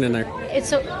still standing there.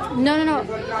 No.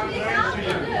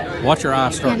 Watch her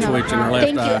eyes start twitching, her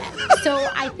left eye. Thank you. So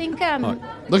I think.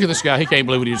 Look at this guy. He can't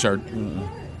believe what he just heard.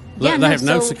 They have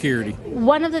no security.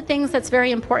 One of the things that's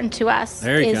very important to us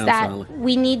is that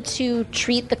we need to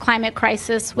treat the climate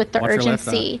crisis with the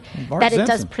urgency that it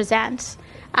does present.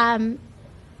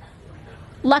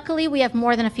 Luckily, we have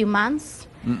more than a few months.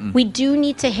 We do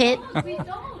need to hit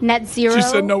net zero She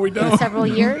said, no, we don't. in several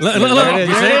years. There it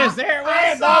is.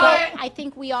 But I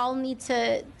think we all need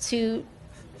to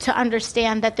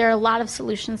understand that there are a lot of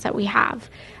solutions that we have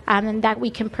and that we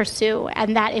can pursue,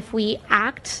 and that if we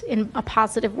act in a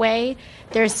positive way,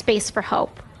 there's space for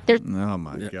hope. Oh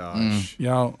my gosh,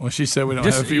 y'all! When she said we don't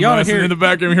have a few months, and in the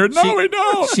back of me here, no, we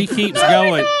don't. She keeps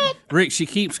going, Rick. She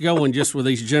keeps going just with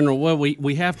these general. Well,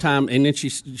 we have time, and then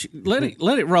she let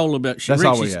it roll a bit. That's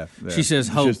all we have. She says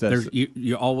hope.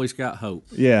 You always got hope.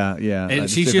 Yeah. And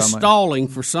she's just stalling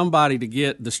for somebody to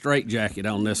get the straitjacket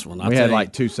on this one. We had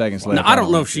like 2 seconds left. Now, I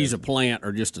don't know if she's a plant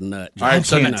or just a nut. All right,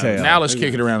 so now let's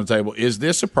kick it around the table. Is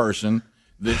this a person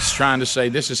that's trying to say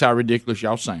this is how ridiculous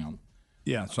y'all sound?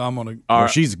 Yeah, so I'm gonna. Well,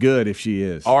 she's good if she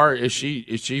is. Or is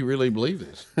she really believe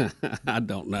this? I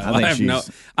don't know. I think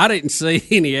I didn't see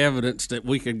any evidence that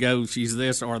we could go. She's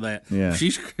this or that. Yeah.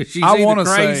 She's I either wanna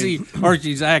crazy say- or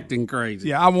she's acting crazy.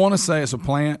 Yeah, I want to say it's a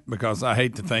plant because I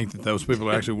hate to think that those people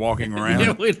are actually walking around.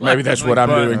 Yeah, we'd like Maybe that's what I'm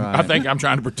But- doing. I think I'm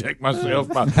trying to protect myself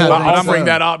by offering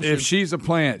that option. If she's a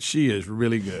plant, she is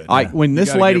really good. Like when You this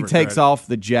gotta lady give her takes credit. off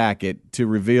the jacket to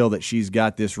reveal that she's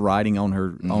got this writing on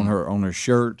her on her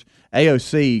shirt,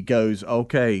 AOC goes,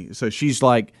 okay. So she's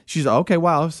like, okay,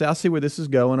 wow, I see where this is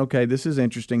going. Okay, this is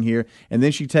interesting here. And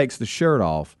then she takes the shirt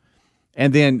off.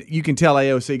 And then you can tell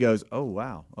AOC goes, oh,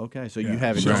 wow. Okay, so you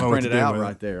have it She don't just know what to printed do out with it.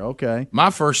 right there. Okay.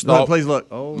 My first Look, thought. please look.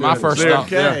 Oh, my first thought.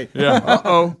 Okay. Yeah.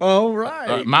 Uh-oh. All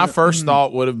right. My first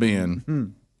thought would have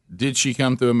been, did she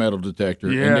come through a metal detector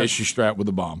and Yeah. is she strapped with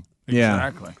a bomb? Yeah.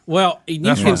 Exactly. Well, you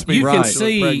That's can what's been right.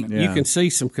 see Pregnant. you Yeah. can see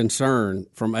some concern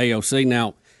from AOC.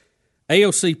 Now,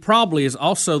 AOC probably is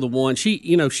also the one. She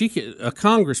can, a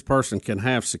congressperson can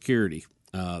have security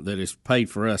that is paid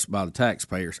for us by the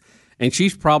taxpayers, and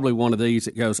she's probably one of these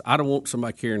that goes, I don't want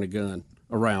somebody carrying a gun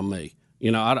around me.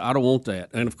 I don't want that.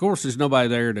 And of course, there's nobody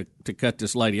there to cut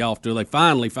this lady off till they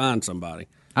finally find somebody.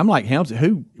 I'm like, Helms,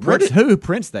 who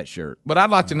prints that shirt? But I'd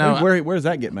like to know Where does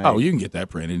that get made? Oh, you can get that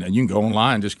printed. You can go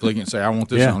online, just click it and say, I want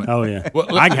this on it. Oh, yeah.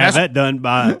 Well, I can have that's- that done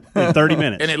in 30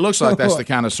 minutes. And it looks like that's the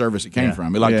kind of service it came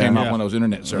from. It came off one of those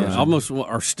internet services. Almost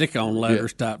or stick-on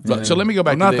letters type. But- So let me go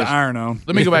back Well, to not this. the iron-on.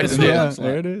 Let me go back to this.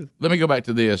 there it is. Let me go back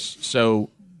to this.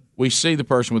 So we see the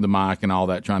person with the mic and all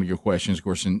that trying to get questions, of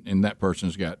course, and that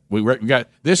person's got we got.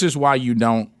 This is why you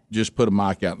don't just put a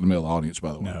mic out in the middle of the audience,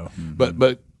 by the way. No.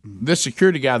 But this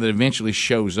security guy that eventually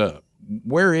shows up,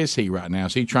 where is he right now?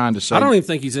 Is he trying to say? I don't even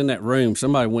think he's in that room.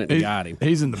 Somebody went and got him.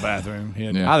 He's in the bathroom.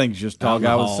 Yeah. I think it's just a tall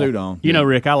guy with a suit on. You know,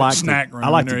 Rick, I like Snack room I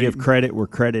like in to there give eating. credit where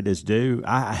credit is due.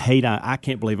 I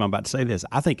can't believe I'm about to say this.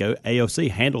 I think AOC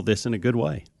handled this in a good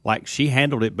way. Like she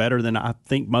handled it better than I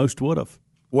think most would have.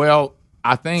 Well,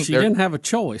 I think She didn't have a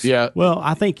choice. Yeah. Well,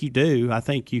 I think you do. I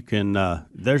think you can.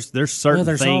 There's certain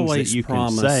there's things always that you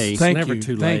promise. can say. It's Thank never you.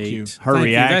 too Thank late. you. Her Thank you.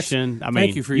 reaction. That's- I thank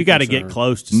mean, you for your you got to get concern.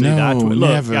 close to see No, the eye to it. Look,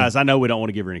 never. guys, I know we don't want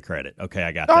to give her any credit. Okay,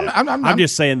 I got No, that. I'm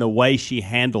just saying the way she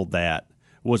handled that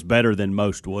was better than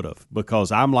most would have.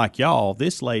 Because I'm like y'all.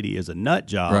 This lady is a nut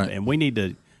job, Right. and we need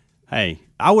to. Hey,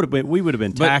 we would have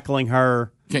been tackling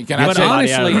her. Can I But say-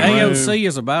 honestly, out of the room. AOC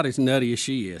is about as nutty as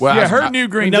she is. Well, Yeah, her new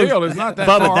Green No, Deal is not that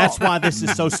Bubba, far that's off. why this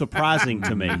is so surprising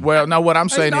to me. Well, no. What I'm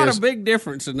There's saying not is, a big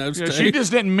difference in those Yeah, two. she just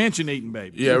didn't mention eating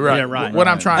babies. yeah, right. Yeah, right. What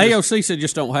I'm trying to AOC said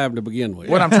just don't have them to begin with.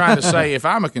 What I'm trying to say, if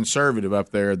I'm a conservative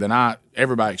up there, then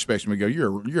everybody expects me to go,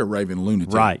 you're a raving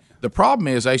lunatic. Right. The problem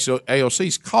is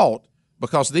AOC's caught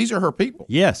because these are her people.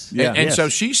 Yes. And yes. so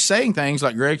she's saying things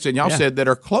like Greg said, y'all Yeah. said, that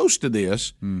are close to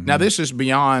this. Now, this is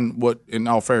beyond what, in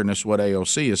all fairness, what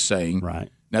AOC is saying. Right.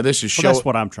 Now, this is Well, showing. that's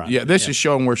what I'm trying to Yeah, do. this Yeah. is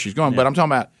showing where she's going. But I'm talking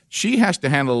about she has to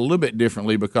handle it a little bit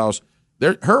differently because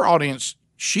her audience,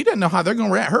 she doesn't know how they're going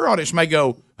to react. Her audience may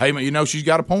go, hey, man, she's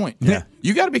got a point. Yeah.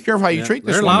 You got to be careful how you treat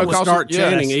this They're one. liable to because start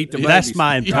chanting, that's- "Eat the That's babies."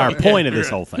 my entire point of this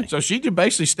whole thing. So she just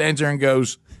basically stands there and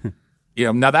goes,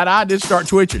 now that eye did start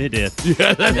twitching. It did.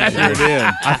 Yeah, that Sure did.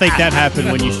 I think that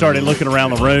happened when you started looking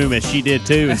around the room, as she did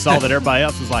too, and saw that everybody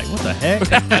else was like, "What the heck?"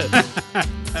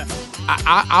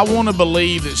 I want to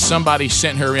believe that somebody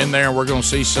sent her in there, and we're going to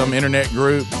see some internet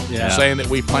group saying that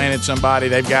we planted somebody.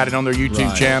 They've got it on their YouTube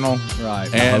Right. channel. Right.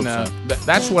 I And hope so.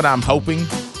 that's what I'm hoping.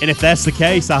 And if that's the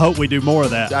case, I hope we do more of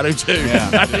that. I do too.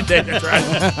 I do too. That's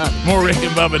right. More Rick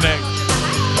and Bubba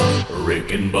next.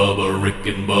 Rick and Bubba, Rick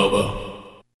and Bubba.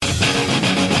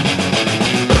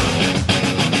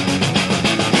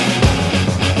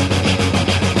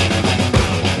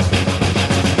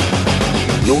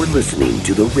 You're listening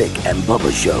to The Rick and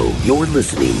Bubba Show. You're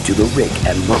listening to The Rick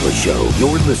and Bubba Show.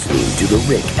 You're listening to The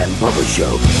Rick and Bubba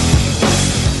Show.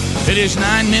 It is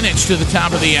 9 minutes to the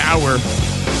top of the hour.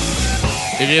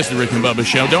 It is the Rick and Bubba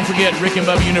Show. Don't forget Rick and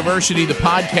Bubba University, the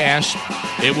podcast.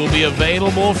 It will be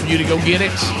available for you to go get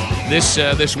it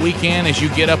this weekend as you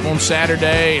get up on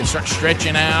Saturday and start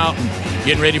stretching out and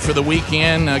getting ready for the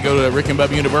weekend. Go to Rick and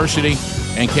Bubba University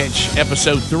and catch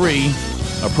episode 3,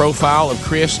 a profile of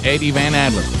Chris Eddie Van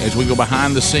Adler, as we go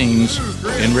behind the scenes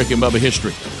in Rick and Bubba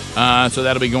history. So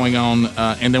that'll be going on.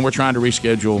 And then we're trying to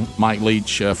reschedule Mike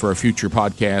Leach for a future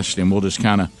podcast, and we'll just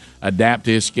kind of adapt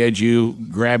his schedule,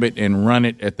 grab it, and run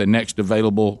it at the next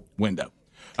available window.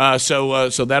 So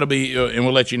that'll be, and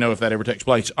we'll let you know if that ever takes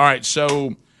place. All right,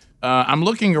 so I'm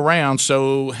looking around.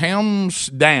 So Helms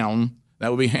down, that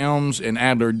would be Helms and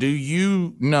Adler. Do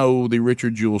you know the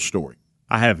Richard Jewell story?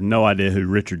 I have no idea who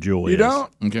Richard Jewell is. You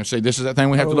don't? Okay, see, this is that thing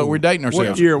we have to look. We're dating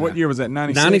ourselves. What year was that?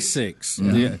 96?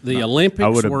 96. The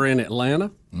Olympics were in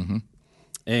Atlanta,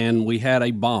 and we had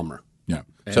a bomber. Yeah.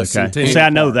 See, I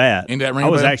know that. Ain't that ring I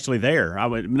was a bell? actually there. I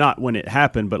would not when it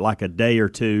happened, but like a day or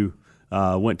two.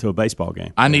 Went to a baseball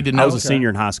game. I need to know. I was a senior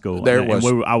in high school. There and was.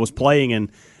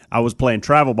 I was playing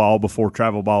travel ball before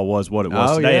travel ball was what it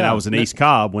was today, and I was in East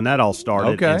Cobb when that all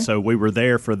started. Okay. And so we were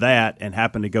there for that and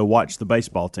happened to go watch the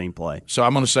baseball team play. So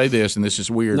I'm going to say this, and this is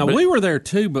weird. Now, we were there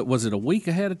too, but was it a week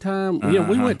ahead of time? Yeah,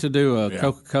 we went to do a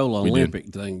Coca-Cola Olympic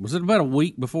thing. Was it about a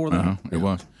week before that? It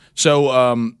was.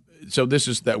 So this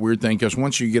is that weird thing, because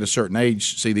once you get a certain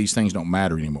age, see, these things don't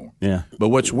matter anymore. Yeah. But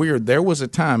what's weird, there was a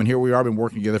time, and here we are, been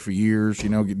working together for years,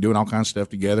 doing all kinds of stuff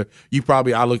together.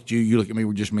 I look at you look at me,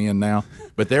 we're just men now.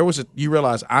 But you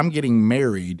realize I'm getting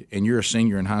married, and you're a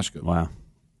senior in high school. Wow.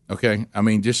 Okay? I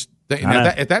mean,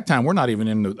 at that time, we're not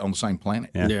even on the same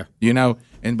planet. Yeah.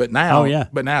 But now, Oh, yeah.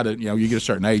 that you get a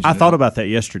certain age. I thought about that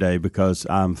yesterday because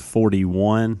I'm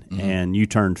 41 and you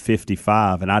turned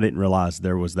 55, and I didn't realize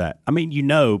there was that. I mean,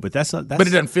 but that's but it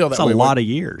doesn't feel that way. That's a lot of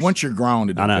years. Once you're grown,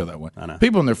 it doesn't feel that way. I know.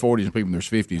 People in their 40s and people in their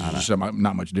 50s, there's just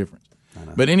not much difference.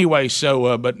 But anyway,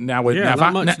 but now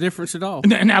not much difference at all.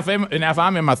 Now if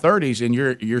I'm in my 30s and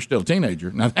you're still a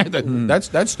teenager, now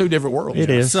that's two different worlds. It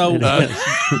is. So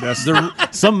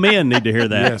some men need to hear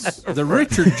that. Yes. The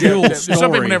Richard Jewell story.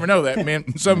 Some people never know that.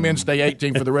 Some men stay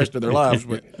 18 for the rest of their lives.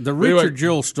 But the Richard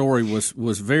Jewell story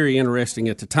was very interesting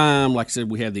at the time. Like I said,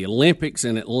 we had the Olympics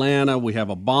in Atlanta. We have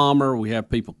a bomber. We have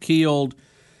people killed,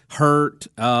 hurt.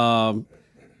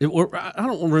 I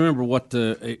don't remember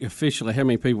officially how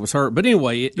many people was hurt, but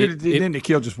anyway, didn't it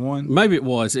kill just one? Maybe it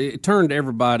was. It turned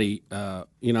everybody,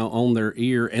 on their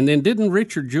ear. And then didn't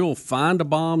Richard Jewell find a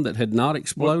bomb that had not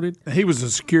exploded? Well, he was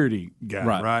a security guy,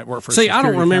 right? Worked for a See, I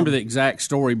don't security remember company. the exact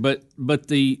story, but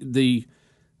the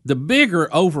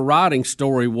bigger overriding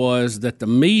story was that the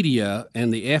media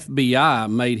and the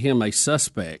FBI made him a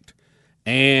suspect,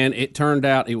 and it turned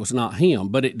out it was not him,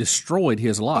 but it destroyed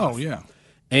his life. Oh yeah.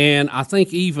 And I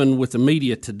think even with the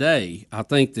media today, I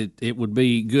think that it would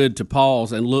be good to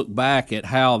pause and look back at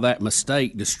how that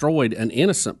mistake destroyed an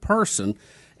innocent person.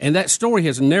 And that story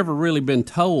has never really been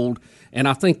told, and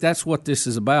I think that's what this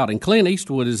is about. And Clint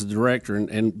Eastwood is the director,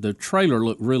 and the trailer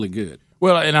looked really good.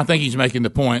 Well, and I think he's making the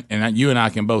point, and you and I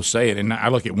can both say it. And I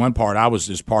look at one part, I was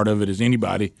as part of it as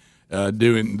anybody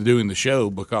doing the show,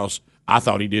 because I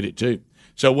thought he did it too.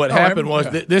 So what happened was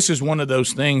this is one of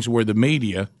those things where the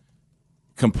media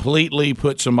completely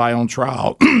put somebody on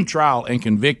trial and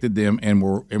convicted them, and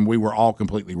we were all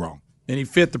completely wrong. And he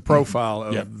fit the profile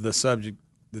of the subject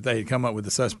that they had come up with,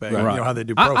 the suspect. Right. You know how they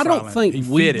do profiling. I don't think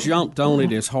we jumped on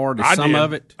it as hard as some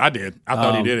of it. I did. I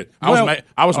thought he did it. I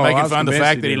was making fun of the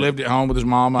fact that he lived at home with his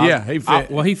mom. He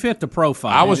fit. He fit the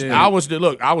profile. I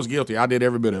was guilty. I did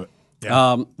every bit of it.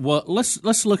 Yeah. Well,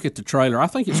 let's look at the trailer. I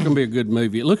think it's going to be a good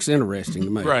movie. It looks interesting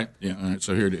to me. Right. Yeah. All right.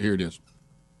 So here it is.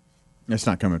 It's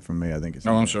not coming from me. I think it's.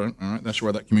 Oh, I'm sorry. All right. That's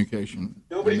where that communication.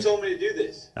 Nobody told me to do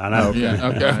this. I know. Okay. Yeah.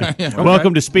 Okay. Yeah.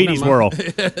 Welcome to Speedy's world. And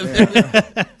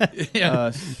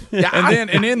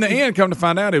in the end, come to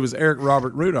find out, it was Eric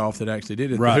Robert Rudolph that actually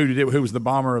did it. Right. Who was the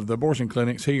bomber of the abortion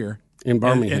clinics here in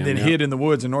Birmingham, and then hid in the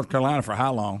woods in North Carolina for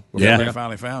how long? Before they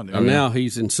finally found him. And now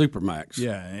he's in Supermax.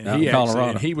 Yeah, in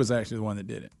Colorado. He was actually the one that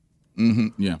did it.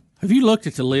 Mm-hmm. Yeah. Have you looked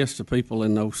at the list of people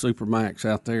in those Supermax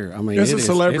out there? I mean, it's a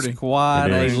celebrity. It's quite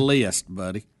a list,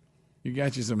 buddy. You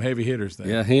got you some heavy hitters there.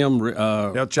 Yeah, him.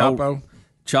 El Chapo.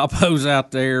 Chapo's out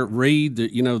there. Reed,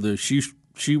 the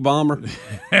shoe bomber.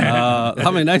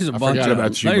 I mean, there's a bunch of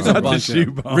them. There's a bunch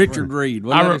of them. Richard Reed.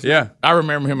 I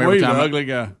remember him every time. Ugly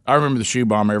guy. I remember the shoe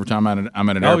bomber every time I'm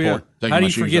at an airport. Yeah. How do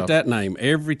you forget that name?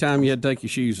 Every time you had to take your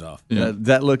shoes off. Yeah. Does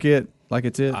that look it? Like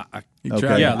it's it? He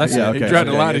tried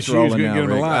to lie to shoes. Give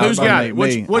him a lie. Who's got it?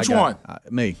 Which one?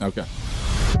 Me. Okay.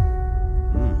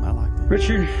 I like that.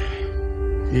 Richard,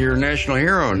 you're a national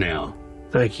hero now.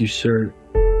 Thank you, sir.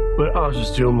 But I was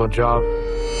just doing my job.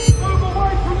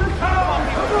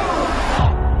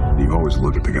 You always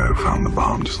look at the guy who found the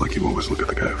bomb just like you always look at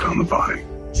the guy who found the body.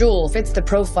 Jewell fits the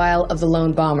profile of the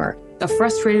lone bomber. A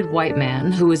frustrated white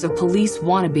man who is a police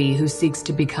wannabe who seeks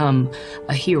to become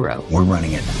a hero. We're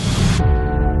running it.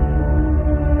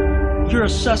 You're a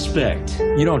suspect.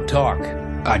 You don't talk.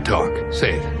 I talk.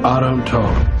 Say it. I don't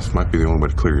talk. This might be the only way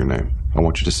to clear your name. I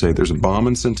want you to say there's a bomb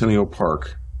in Centennial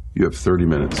Park. You have 30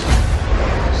 minutes.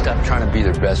 Stop trying to be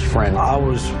their best friend. I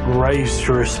was raised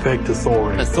to respect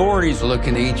authority. Authority's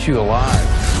looking to eat you alive.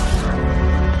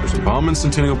 There's a bomb in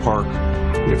Centennial Park.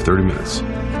 You have 30 minutes.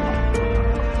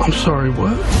 I'm sorry,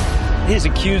 what? His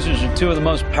accusers are two of the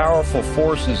most powerful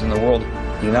forces in the world,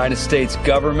 the United States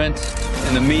government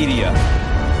and the media.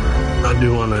 I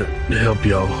do want to help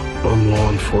y'all. I'm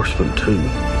law enforcement too.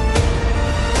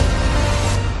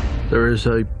 There is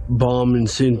a bomb in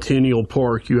Centennial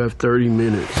Park. You have 30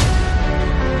 minutes.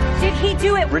 Did he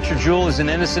do it? Richard Jewell is an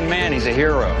innocent man. He's a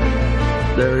hero.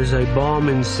 There is a bomb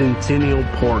in Centennial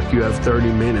Park. You have 30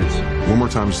 minutes. One more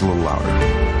time, just a little louder.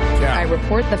 I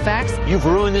report the facts. You've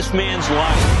ruined this man's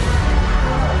life.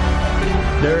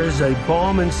 There is a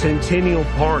bomb in Centennial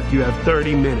Park. You have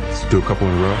 30 minutes. Do a couple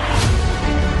in a row.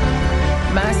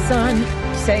 My son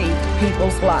saved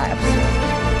people's lives.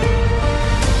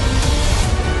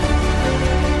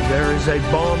 There is a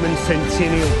bomb in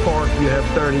Centennial Park. You have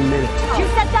 30 minutes. You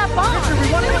set that bomb.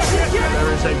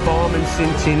 There is a bomb in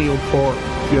Centennial Park.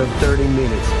 You have 30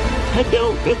 minutes. I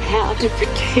don't know how to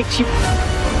protect you.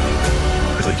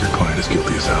 I think your client is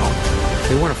guilty as hell.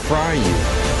 They want to fry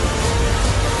you.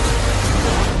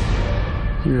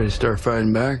 You ready to start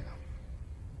fighting back?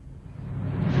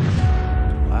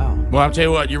 Well, I'll tell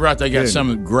you what, you're right. They got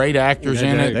some great actors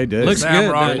in it. They do. Looks Sam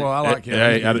good. Rockwell, I like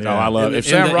him. I love it. If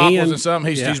Sam Rockwell's in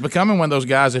something, he's becoming one of those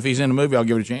guys. If he's in a movie, I'll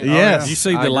give it a chance. Yes. You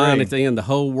see the line at the end, the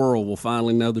whole world will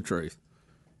finally know the truth.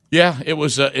 Yeah, it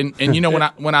was. And you know,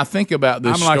 when I think about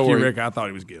this I'm like story, you, Rick. I thought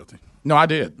he was guilty. No, I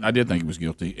did. I did think he was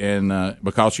guilty. And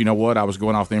because you know what? I was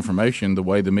going off the information, the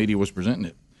way the media was presenting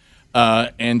it.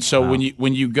 And so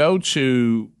when you go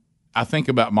to, I think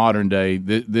about modern day,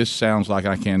 this sounds like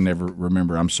I can never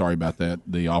remember. I'm sorry about that,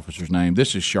 the officer's name.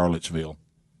 This is Charlottesville.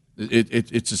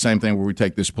 It's the same thing where we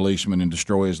take this policeman and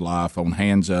destroy his life on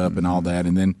Hands Up and all that,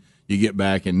 and then you get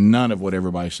back and none of what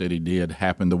everybody said he did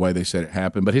happened the way they said it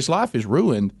happened. But his life is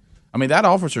ruined. I mean, that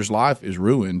officer's life is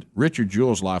ruined. Richard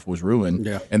Jewell's life was ruined,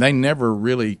 and they never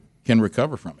really can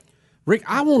recover from it. Rick,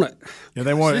 I want to.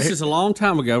 This is a long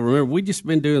time ago. Remember, we just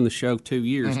been doing the show 2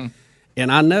 years. Mm-hmm.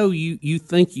 And I know you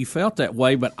think you felt that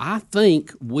way, but I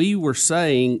think we were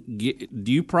saying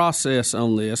due process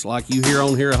on this, like you hear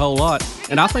on here a whole lot.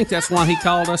 And I think that's why he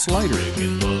called us later.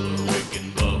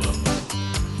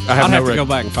 I'll have to go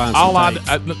back and find some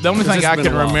tapes. The only thing I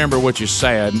can remember, which is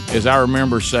sad, is I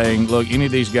remember saying, look, any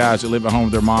of these guys that live at home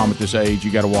with their mom at this age,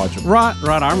 you got to watch them. Right.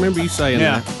 I remember you saying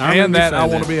that. And that I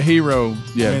want to be a hero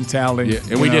mentality.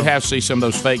 Yeah. And we did have to see some of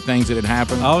those fake things that had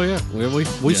happened. Oh, yeah.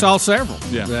 We saw several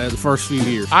the first few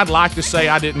years. I'd like to say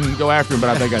I didn't go after him, but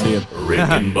I think I did. Rick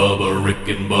and Bubba, Rick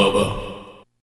and Bubba.